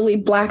usually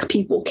Black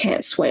people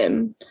can't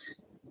swim.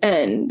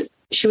 And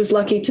she was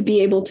lucky to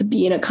be able to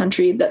be in a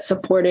country that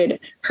supported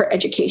her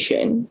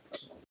education.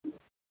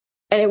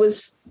 And it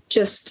was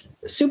just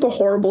super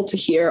horrible to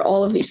hear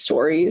all of these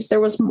stories.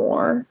 There was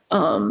more,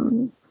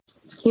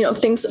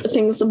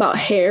 things about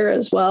hair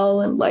as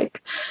well. And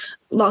like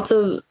lots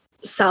of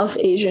South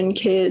Asian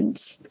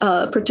kids,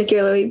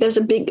 particularly. There's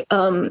a big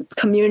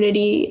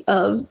community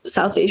of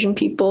South Asian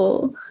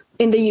people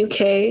in the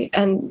UK,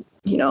 and,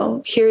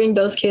 hearing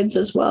those kids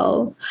as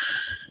well.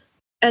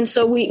 And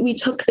so we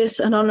took this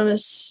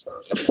anonymous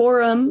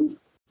forum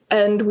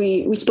and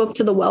we spoke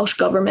to the Welsh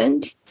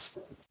government,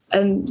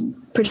 and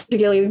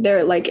particularly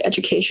their like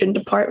education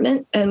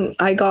department. And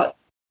I got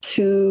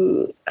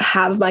to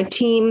have my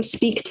team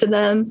speak to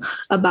them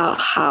about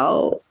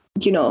how,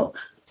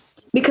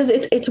 because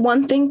it's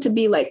one thing to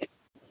be like,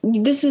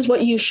 this is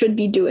what you should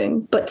be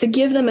doing, but to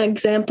give them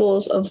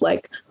examples of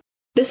like,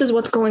 this is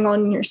what's going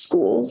on in your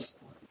schools.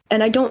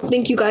 And I don't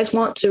think you guys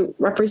want to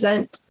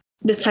represent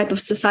this type of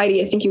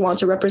society. I think you want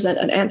to represent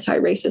an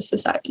anti-racist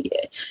society.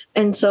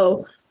 And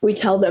so we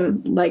tell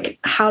them like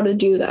how to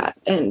do that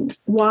and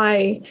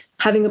why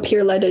having a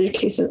peer-led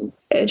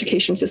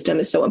education system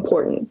is so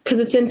important, because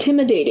it's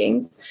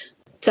intimidating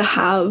to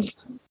have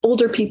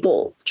older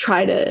people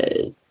try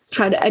to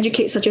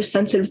educate such a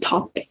sensitive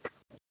topic.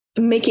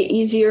 Make it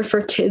easier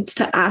for kids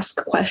to ask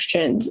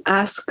questions,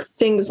 ask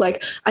things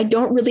like, I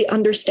don't really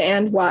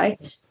understand why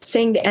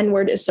saying the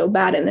N-word is so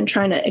bad, and then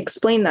trying to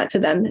explain that to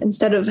them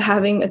instead of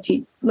having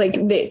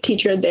the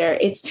teacher there.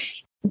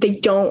 They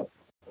don't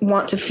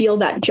want to feel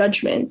that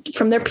judgment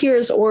from their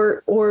peers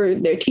or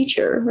their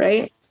teacher,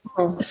 right?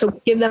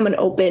 So give them an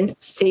open,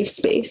 safe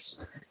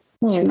space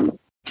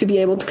to be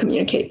able to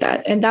communicate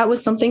that. And that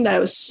was something that I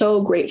was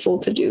so grateful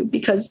to do,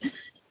 because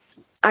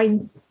I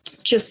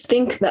just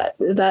think that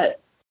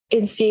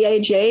in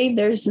CAJ,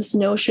 there's this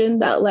notion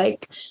that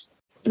like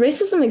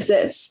racism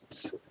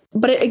exists,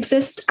 but it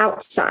exists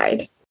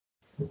outside.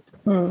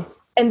 And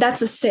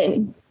that's a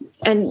sin.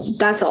 And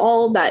that's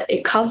all that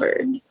it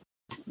covered.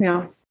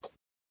 Yeah.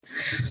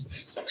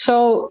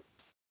 So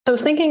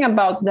thinking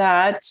about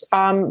that,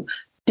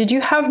 did you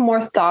have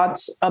more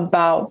thoughts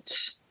about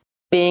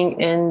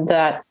being in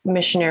that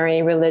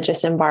missionary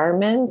religious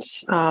environment?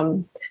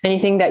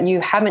 Anything that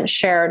you haven't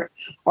shared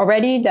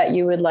already that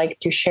you would like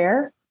to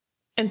share?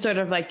 And sort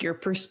of like your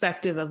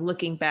perspective of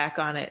looking back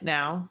on it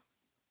now.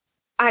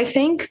 I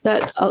think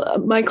that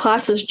my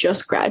class has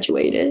just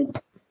graduated,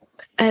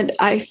 and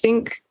I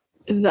think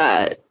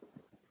that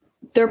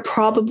they're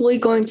probably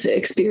going to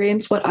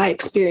experience what I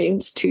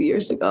experienced 2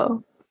 years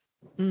ago,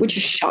 which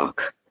is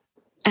shock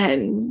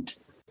and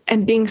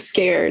being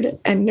scared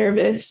and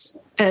nervous.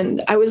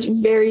 And I was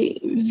very,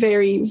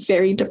 very,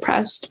 very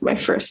depressed my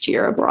first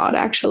year abroad,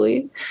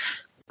 actually.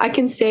 I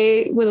can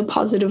say with a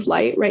positive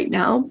light right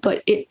now,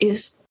 but it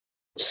is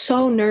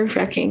so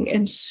nerve-wracking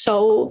and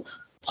so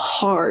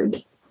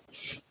hard.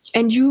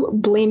 And you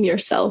blame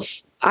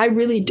yourself. I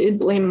really did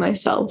blame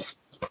myself.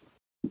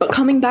 But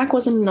coming back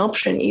wasn't an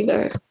option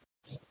either.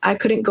 I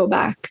couldn't go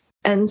back.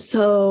 And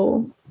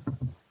so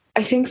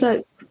I think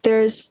that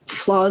there's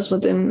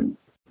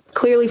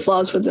clearly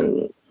flaws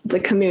within the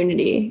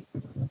community.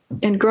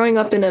 And growing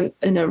up in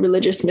a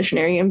religious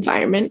missionary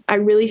environment, I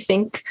really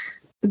think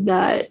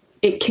that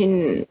it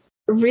can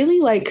really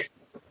like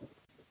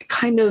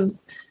kind of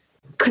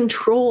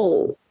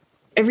control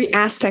every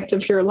aspect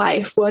of your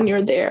life when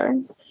you're there.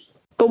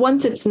 But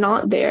once it's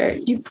not there,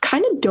 you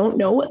kind of don't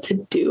know what to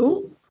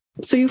do.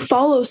 So you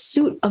follow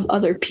suit of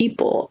other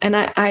people. And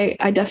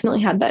I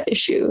definitely had that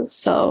issue.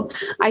 So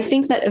I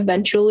think that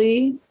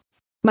eventually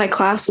my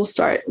former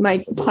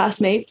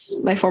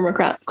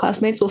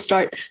classmates will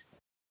start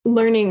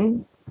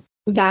learning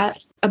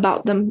that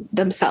about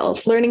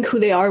themselves, learning who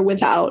they are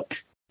without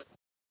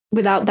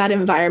that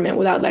environment,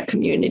 without that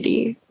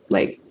community,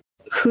 like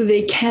who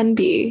they can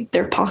be,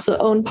 their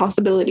own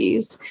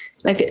possibilities.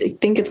 And I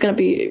think it's going to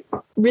be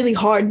really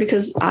hard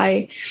because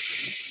I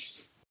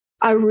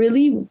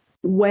really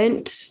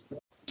went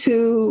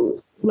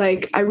to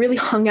I really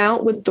hung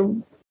out with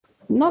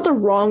not the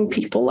wrong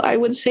people, I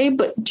would say,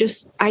 but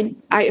just I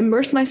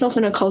immersed myself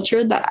in a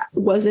culture that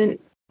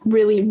wasn't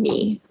really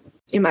me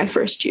in my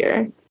first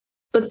year.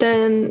 But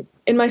then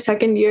in my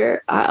second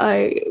year,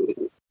 I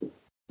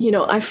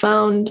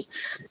found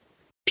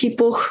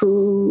people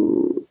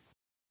who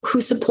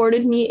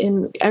supported me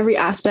in every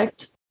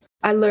aspect.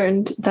 I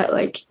learned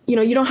that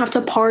you don't have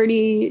to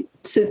party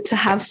to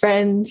have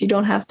friends. You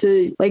don't have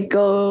to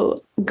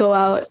go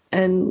out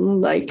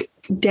and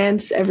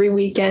dance every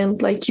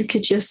weekend. You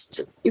could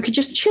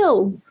just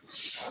chill.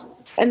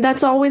 And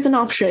that's always an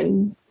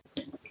option.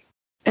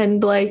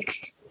 And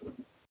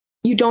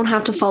you don't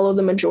have to follow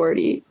the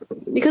majority,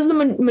 because the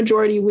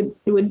majority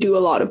would do a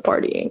lot of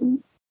partying.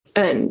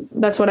 And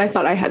that's what I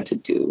thought I had to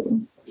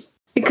do.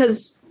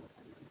 Because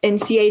in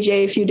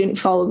CAJ, if you didn't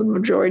follow the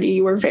majority,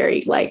 you were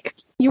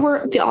you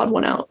were the odd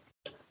one out.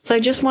 So I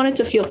just wanted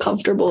to feel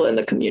comfortable in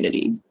the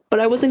community, but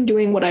I wasn't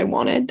doing what I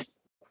wanted.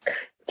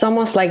 It's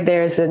almost like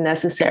there's a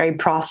necessary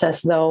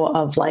process, though,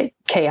 of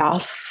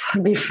chaos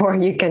before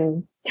you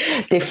can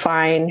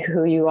define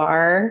who you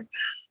are.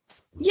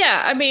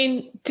 Yeah, I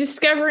mean,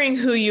 discovering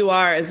who you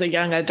are as a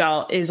young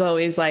adult is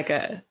always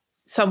a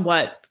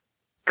somewhat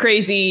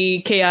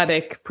crazy,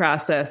 chaotic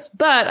process.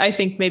 But I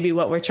think maybe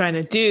what we're trying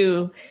to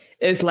do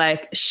is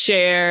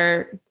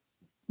share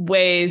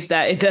ways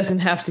that it doesn't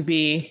have to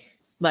be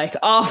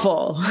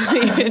awful,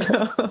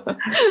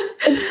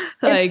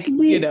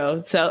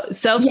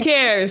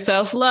 self-care,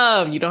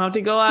 self-love. You don't have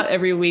to go out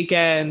every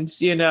weekend,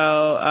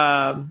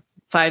 find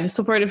a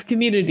supportive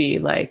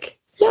community.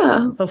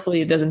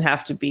 Hopefully it doesn't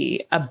have to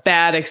be a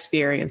bad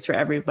experience for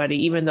everybody,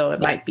 even though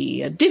it might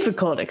be a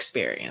difficult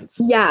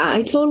experience. Yeah,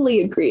 I totally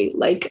agree.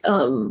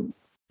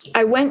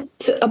 I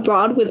went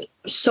abroad with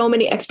so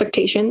many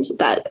expectations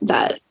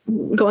that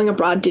going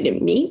abroad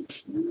didn't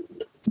meet,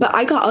 but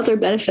I got other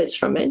benefits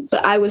from it.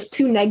 But I was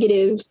too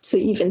negative to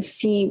even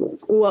see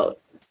what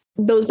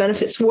those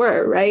benefits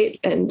were, right?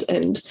 And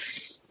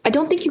I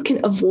don't think you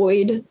can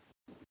avoid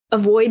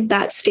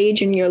that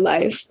stage in your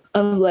life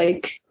of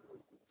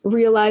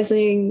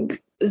realizing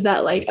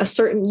that a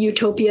certain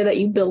utopia that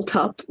you built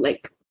up,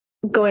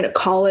 going to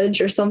college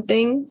or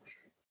something,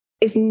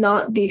 is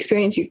not the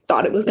experience you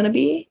thought it was going to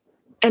be.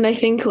 And I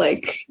think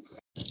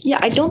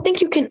I don't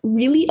think you can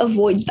really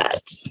avoid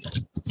that.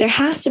 There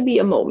has to be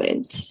a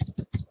moment.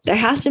 There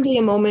has to be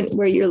a moment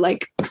where you're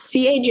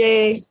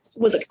CAJ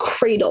was a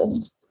cradle.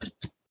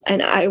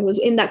 And I was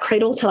in that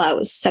cradle till I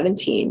was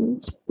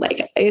 17.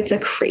 It's a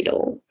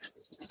cradle.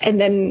 And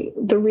then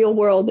the real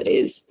world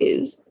is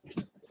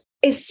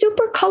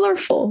super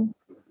colorful,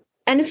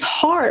 and it's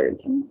hard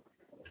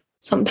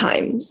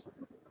sometimes,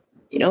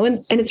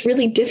 and it's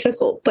really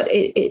difficult, but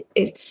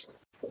it's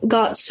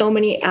got so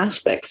many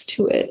aspects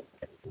to it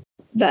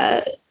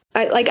that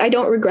I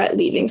don't regret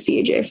leaving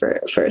CAJ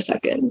for a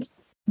second.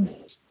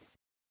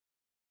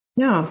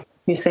 Yeah,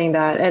 you're saying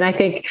that. And I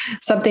think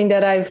something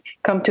that I've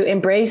come to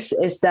embrace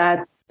is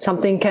that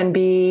something can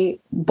be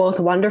both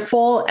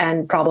wonderful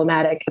and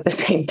problematic at the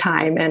same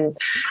time. And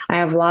I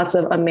have lots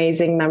of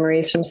amazing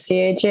memories from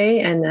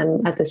CAJ. And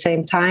then at the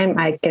same time,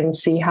 I can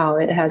see how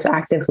it has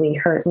actively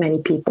hurt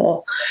many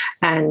people,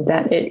 and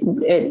that it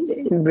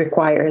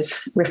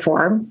requires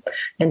reform,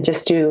 and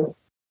just to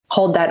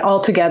hold that all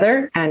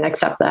together and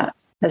accept that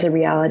as a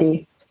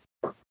reality.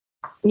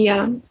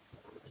 Yeah.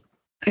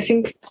 I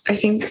think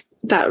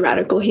that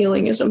radical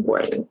healing is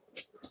important.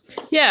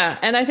 Yeah.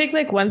 And I think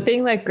like one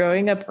thing, like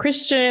growing up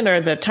Christian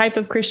or the type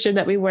of Christian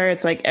that we were,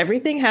 it's like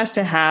everything has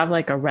to have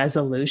like a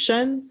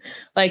resolution.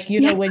 Like, you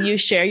know, when you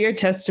share your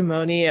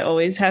testimony, it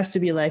always has to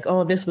be like,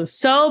 oh, this was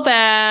so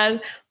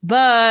bad,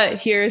 but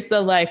here's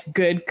the like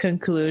good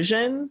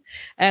conclusion.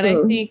 And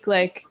I think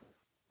like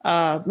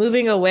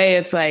moving away,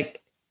 it's like,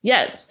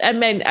 yeah, I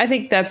mean, I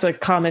think that's a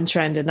common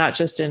trend and not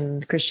just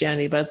in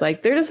Christianity, but it's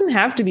like, there doesn't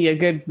have to be a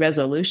good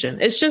resolution.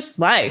 It's just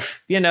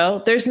life, you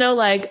know, there's no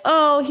like,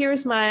 oh,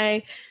 here's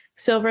my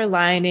silver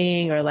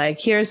lining or like,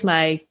 here's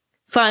my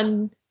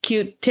fun,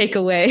 cute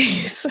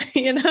takeaways.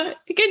 You know,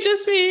 it can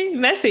just be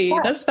messy. Yeah.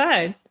 That's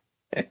fine.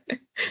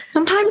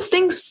 Sometimes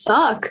things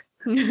suck.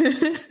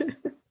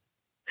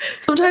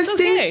 Sometimes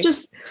things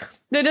just...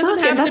 There doesn't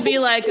have to be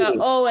like,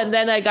 oh, and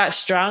then I got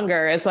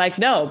stronger. It's like,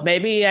 no,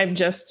 maybe I'm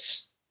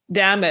just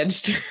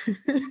damaged.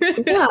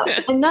 Yeah,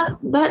 and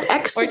that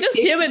expectation, or just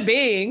human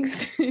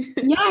beings.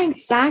 Yeah,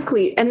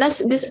 exactly. And that's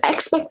this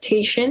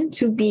expectation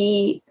to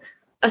be,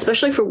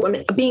 especially for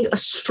women, being a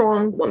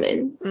strong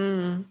woman.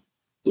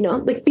 You know,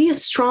 like be a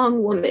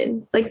strong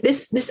woman. Like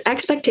this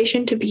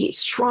expectation to be a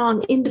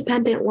strong,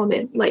 independent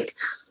woman. Like,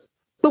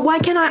 but why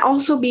can't I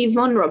also be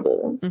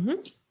vulnerable?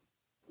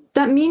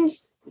 That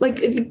means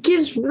like it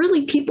gives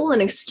really people an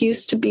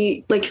excuse to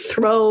be like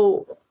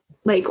throw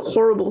like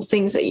horrible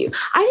things at you.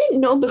 I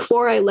didn't know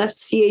before I left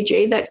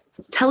CAJ that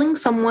telling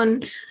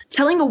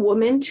a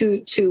woman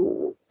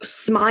to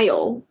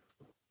smile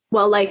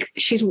while like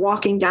she's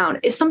walking down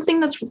is something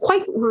that's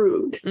quite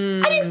rude.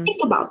 I didn't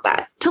think about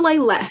that till I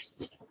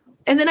left.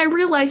 And then I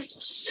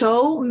realized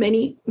so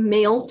many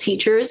male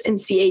teachers in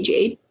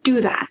CAJ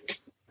do that.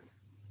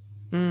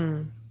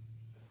 Yeah.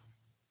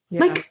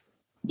 Like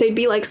they'd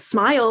be like,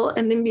 smile,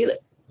 and then be like,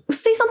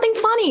 say something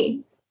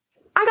funny.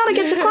 I gotta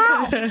get to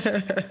class.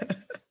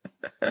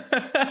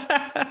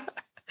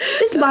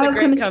 This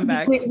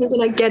biochemistry isn't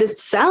gonna get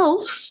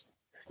itself.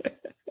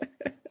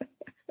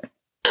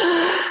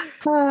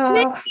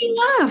 Make me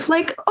laugh.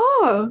 Like,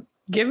 oh,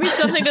 give me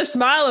something to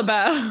smile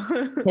about.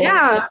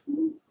 Yeah.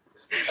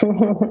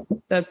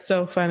 That's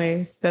so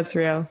funny. That's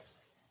real.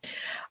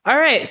 All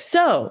right.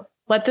 So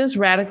what does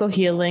radical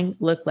healing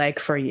look like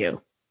for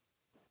you?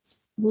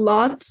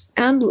 Lots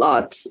and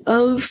lots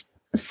of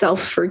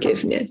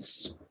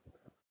self-forgiveness.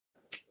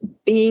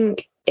 Being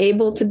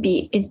able to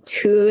be in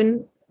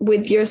tune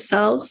with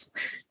yourself,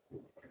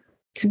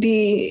 to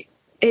be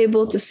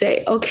able to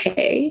say,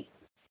 okay,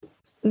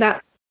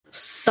 that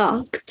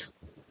sucked.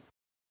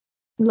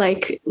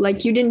 Like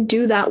you didn't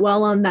do that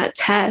well on that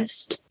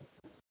test.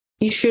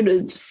 You should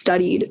have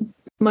studied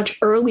much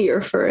earlier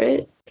for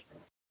it,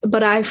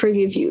 but I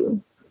forgive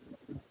you.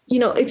 You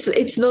know,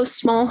 it's those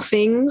small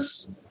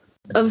things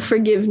of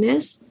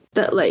forgiveness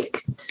that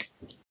like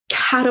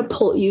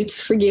catapult you to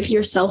forgive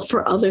yourself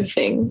for other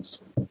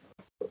things.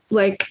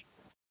 Like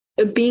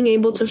being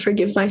able to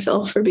forgive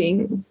myself for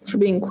being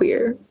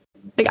queer.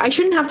 Like I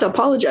shouldn't have to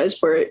apologize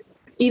for it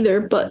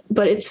either, but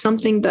it's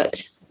something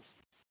that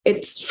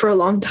it's for a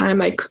long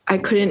time I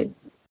couldn't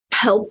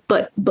help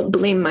but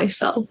blame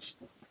myself.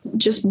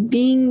 Just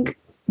being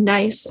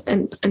nice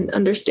and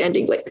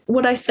understanding, like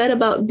what I said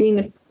about being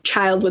a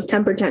child with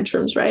temper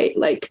tantrums, right?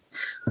 Like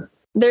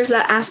there's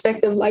that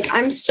aspect of like,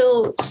 I'm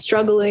still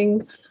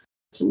struggling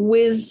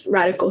with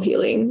radical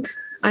healing.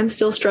 I'm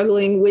still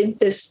struggling with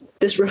this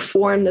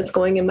reform that's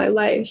going in my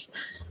life.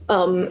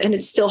 And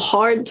it's still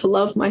hard to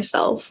love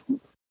myself,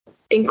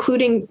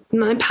 including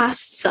my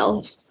past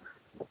self.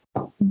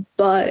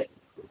 But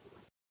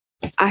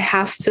I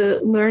have to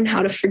learn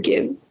how to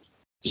forgive.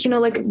 You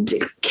know, like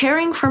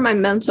caring for my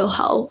mental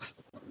health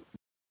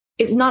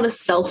is not a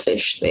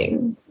selfish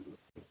thing.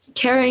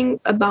 Caring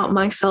about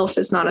myself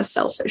is not a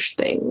selfish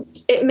thing.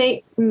 It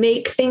may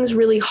make things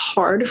really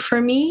hard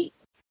for me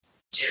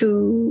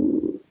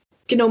to,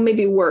 you know,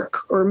 maybe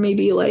work or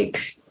maybe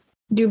like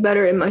do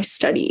better in my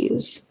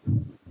studies.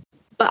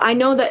 But I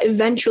know that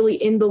eventually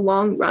in the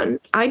long run,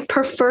 I'd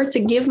prefer to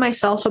give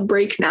myself a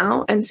break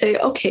now and say,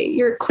 okay,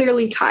 you're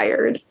clearly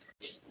tired.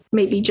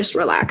 Maybe just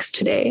relax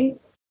today.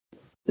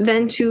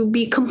 Than to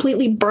be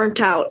completely burnt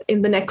out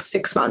in the next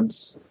 6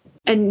 months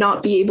and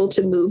not be able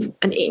to move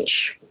an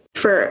inch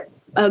for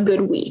a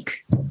good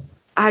week.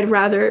 I'd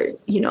rather,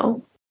 you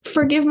know,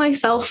 forgive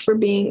myself for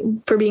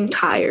being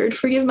tired,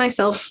 forgive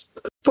myself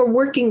for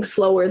working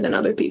slower than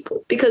other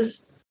people,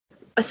 because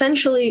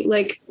essentially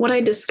like what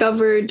I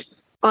discovered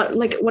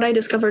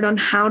on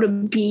how to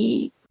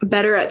be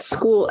better at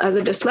school as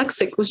a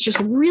dyslexic was just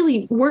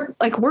really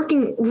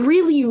working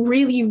really,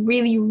 really,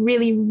 really,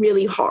 really,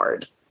 really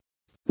hard.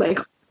 Like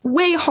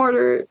way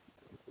harder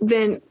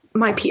than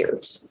my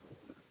peers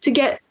to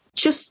get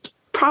just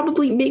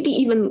probably maybe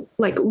even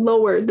like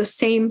lower the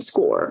same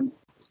score.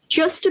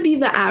 Just to be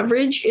the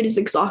average, it is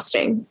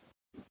exhausting.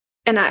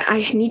 And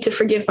I need to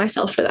forgive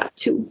myself for that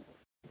too.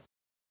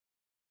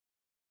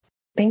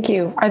 Thank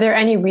you. Are there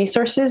any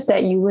resources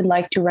that you would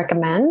like to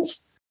recommend?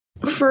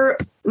 For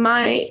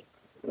my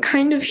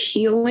kind of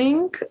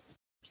healing.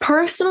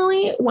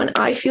 Personally, when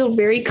I feel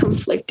very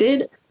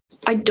conflicted,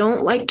 I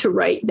don't like to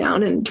write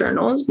down in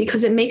journals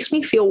because it makes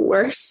me feel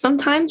worse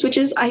sometimes, which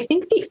is, I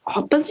think, the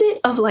opposite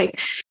of like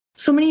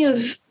so many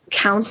of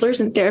counselors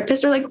and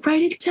therapists are like,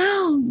 write it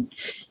down.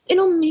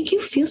 It'll make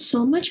you feel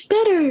so much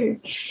better.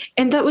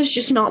 And that was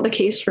just not the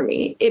case for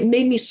me. It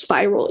made me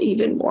spiral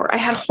even more. I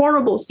had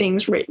horrible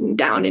things written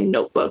down in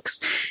notebooks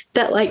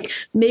that like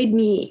made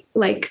me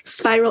like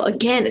spiral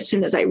again as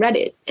soon as I read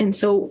it. And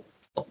so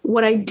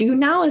what I do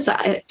now is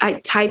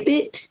I type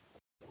it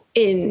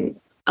in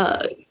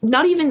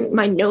not even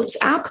my notes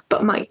app,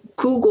 but my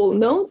Google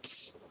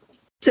Notes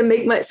to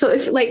make so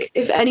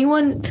if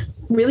anyone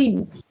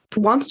really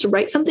wants to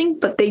write something,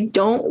 but they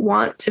don't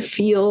want to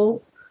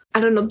feel, I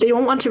don't know, they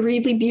don't want to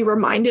really be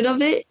reminded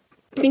of it,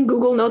 I think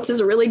Google Notes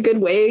is a really good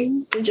way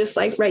to just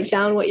like write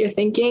down what you're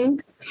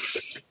thinking.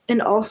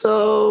 And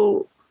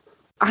also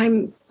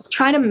I'm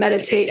trying to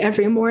meditate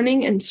every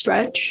morning and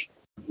stretch.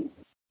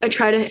 I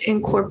try to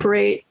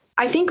incorporate,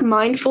 I think,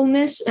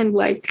 mindfulness and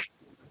like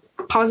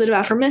positive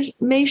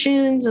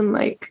affirmations and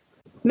like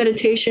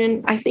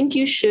meditation. I think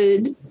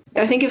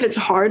if it's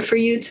hard for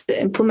you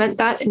to implement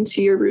that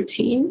into your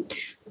routine,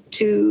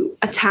 to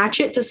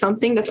attach it to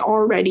something that's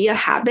already a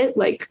habit,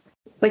 like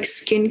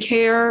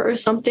skincare or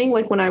something.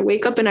 Like when I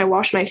wake up and I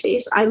wash my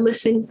face, I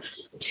listen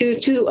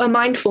to a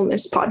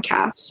mindfulness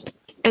podcast,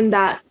 and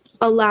that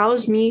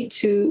allows me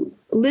to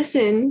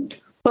listen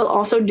while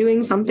also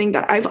doing something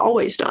that I've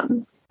always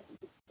done.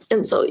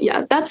 And so,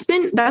 yeah, that's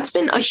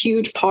been a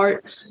huge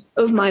part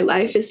of my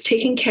life, is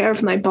taking care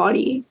of my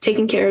body,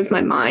 taking care of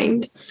my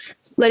mind,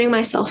 letting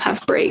myself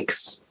have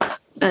breaks,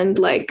 and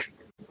like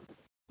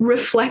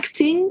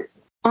reflecting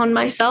on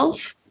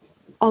myself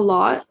a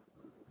lot.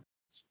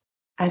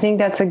 I think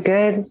that's a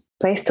good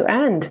place to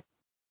end.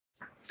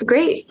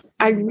 Great.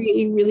 I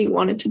really, really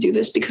wanted to do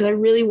this because I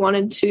really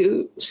wanted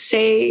to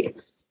say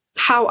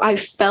how I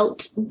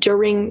felt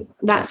during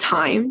that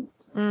time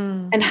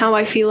and how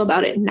I feel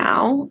about it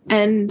now,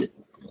 and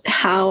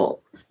how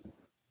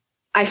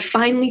I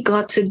finally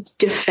got to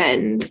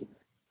defend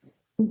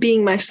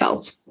being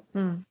myself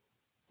and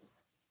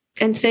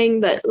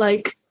saying that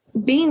like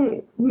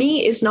being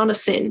me is not a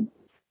sin.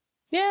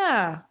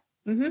 Yeah.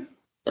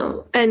 Mm-hmm.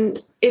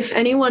 And if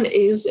anyone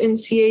is in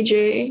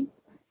CAJ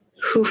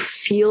who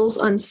feels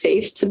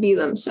unsafe to be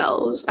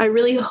themselves, I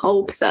really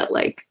hope that,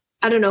 like,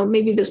 I don't know,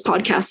 maybe this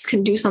podcast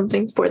can do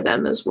something for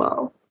them as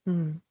well.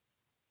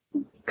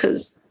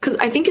 Because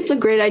I think it's a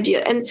great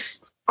idea. And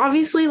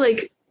obviously,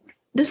 like,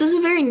 this is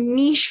a very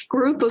niche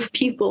group of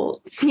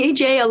people,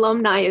 CAJ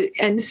alumni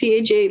and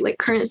CAJ, like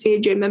current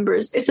CAJ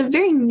members. It's a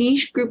very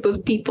niche group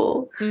of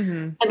people.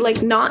 And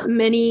like not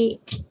many,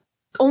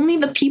 only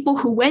the people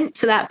who went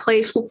to that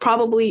place will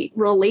probably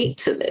relate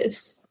to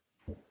this.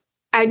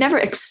 I never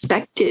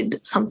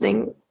expected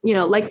something,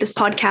 like this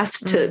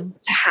podcast to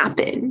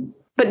happen.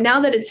 But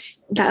now that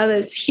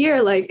it's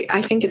here, like,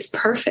 I think it's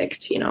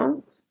perfect,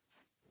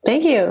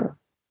 Thank you.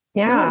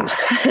 Yeah.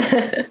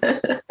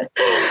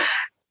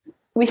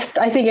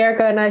 I think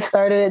Erica and I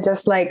started it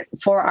just like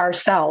for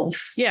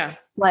ourselves. Yeah.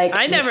 Like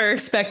I never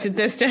expected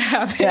this to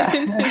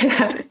happen.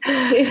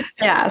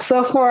 Yeah.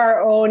 So for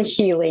our own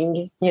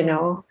healing,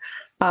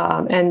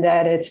 and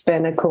that it's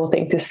been a cool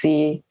thing to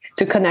see,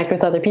 to connect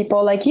with other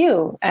people like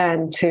you,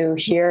 and to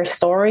hear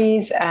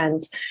stories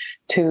and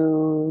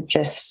to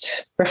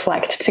just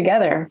reflect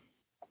together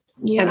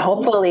and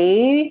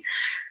hopefully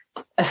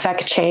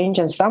affect change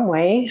in some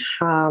way.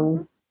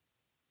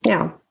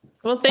 Yeah.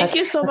 Well, thank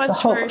you so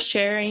much for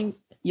sharing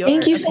your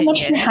Thank you so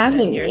much for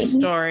having your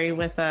story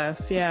with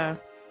us. Yeah.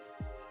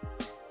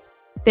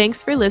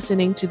 Thanks for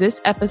listening to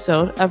this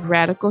episode of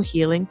Radical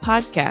Healing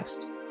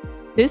Podcast.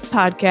 This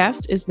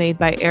podcast is made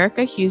by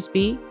Erica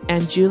Hughesby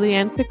and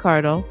Julianne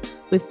Picardo,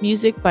 with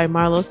music by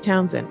Marlos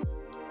Townsend.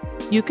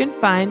 You can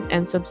find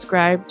and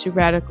subscribe to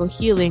Radical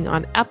Healing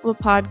on Apple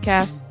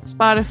Podcasts,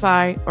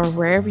 Spotify, or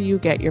wherever you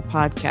get your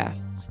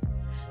podcasts.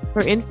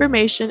 For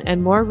information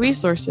and more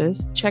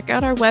resources, check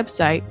out our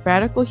website,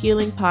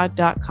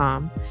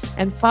 radicalhealingpod.com,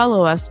 and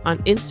follow us on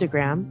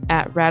Instagram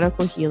at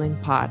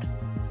radicalhealingpod.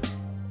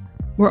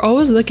 We're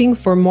always looking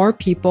for more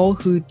people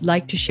who'd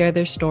like to share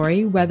their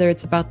story, whether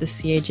it's about the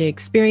CAJ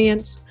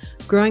experience,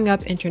 growing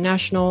up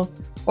international,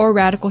 or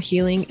radical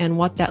healing and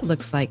what that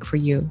looks like for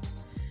you.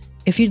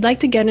 If you'd like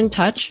to get in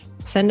touch,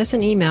 send us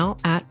an email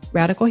at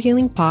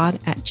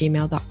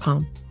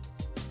radicalhealingpod@gmail.com.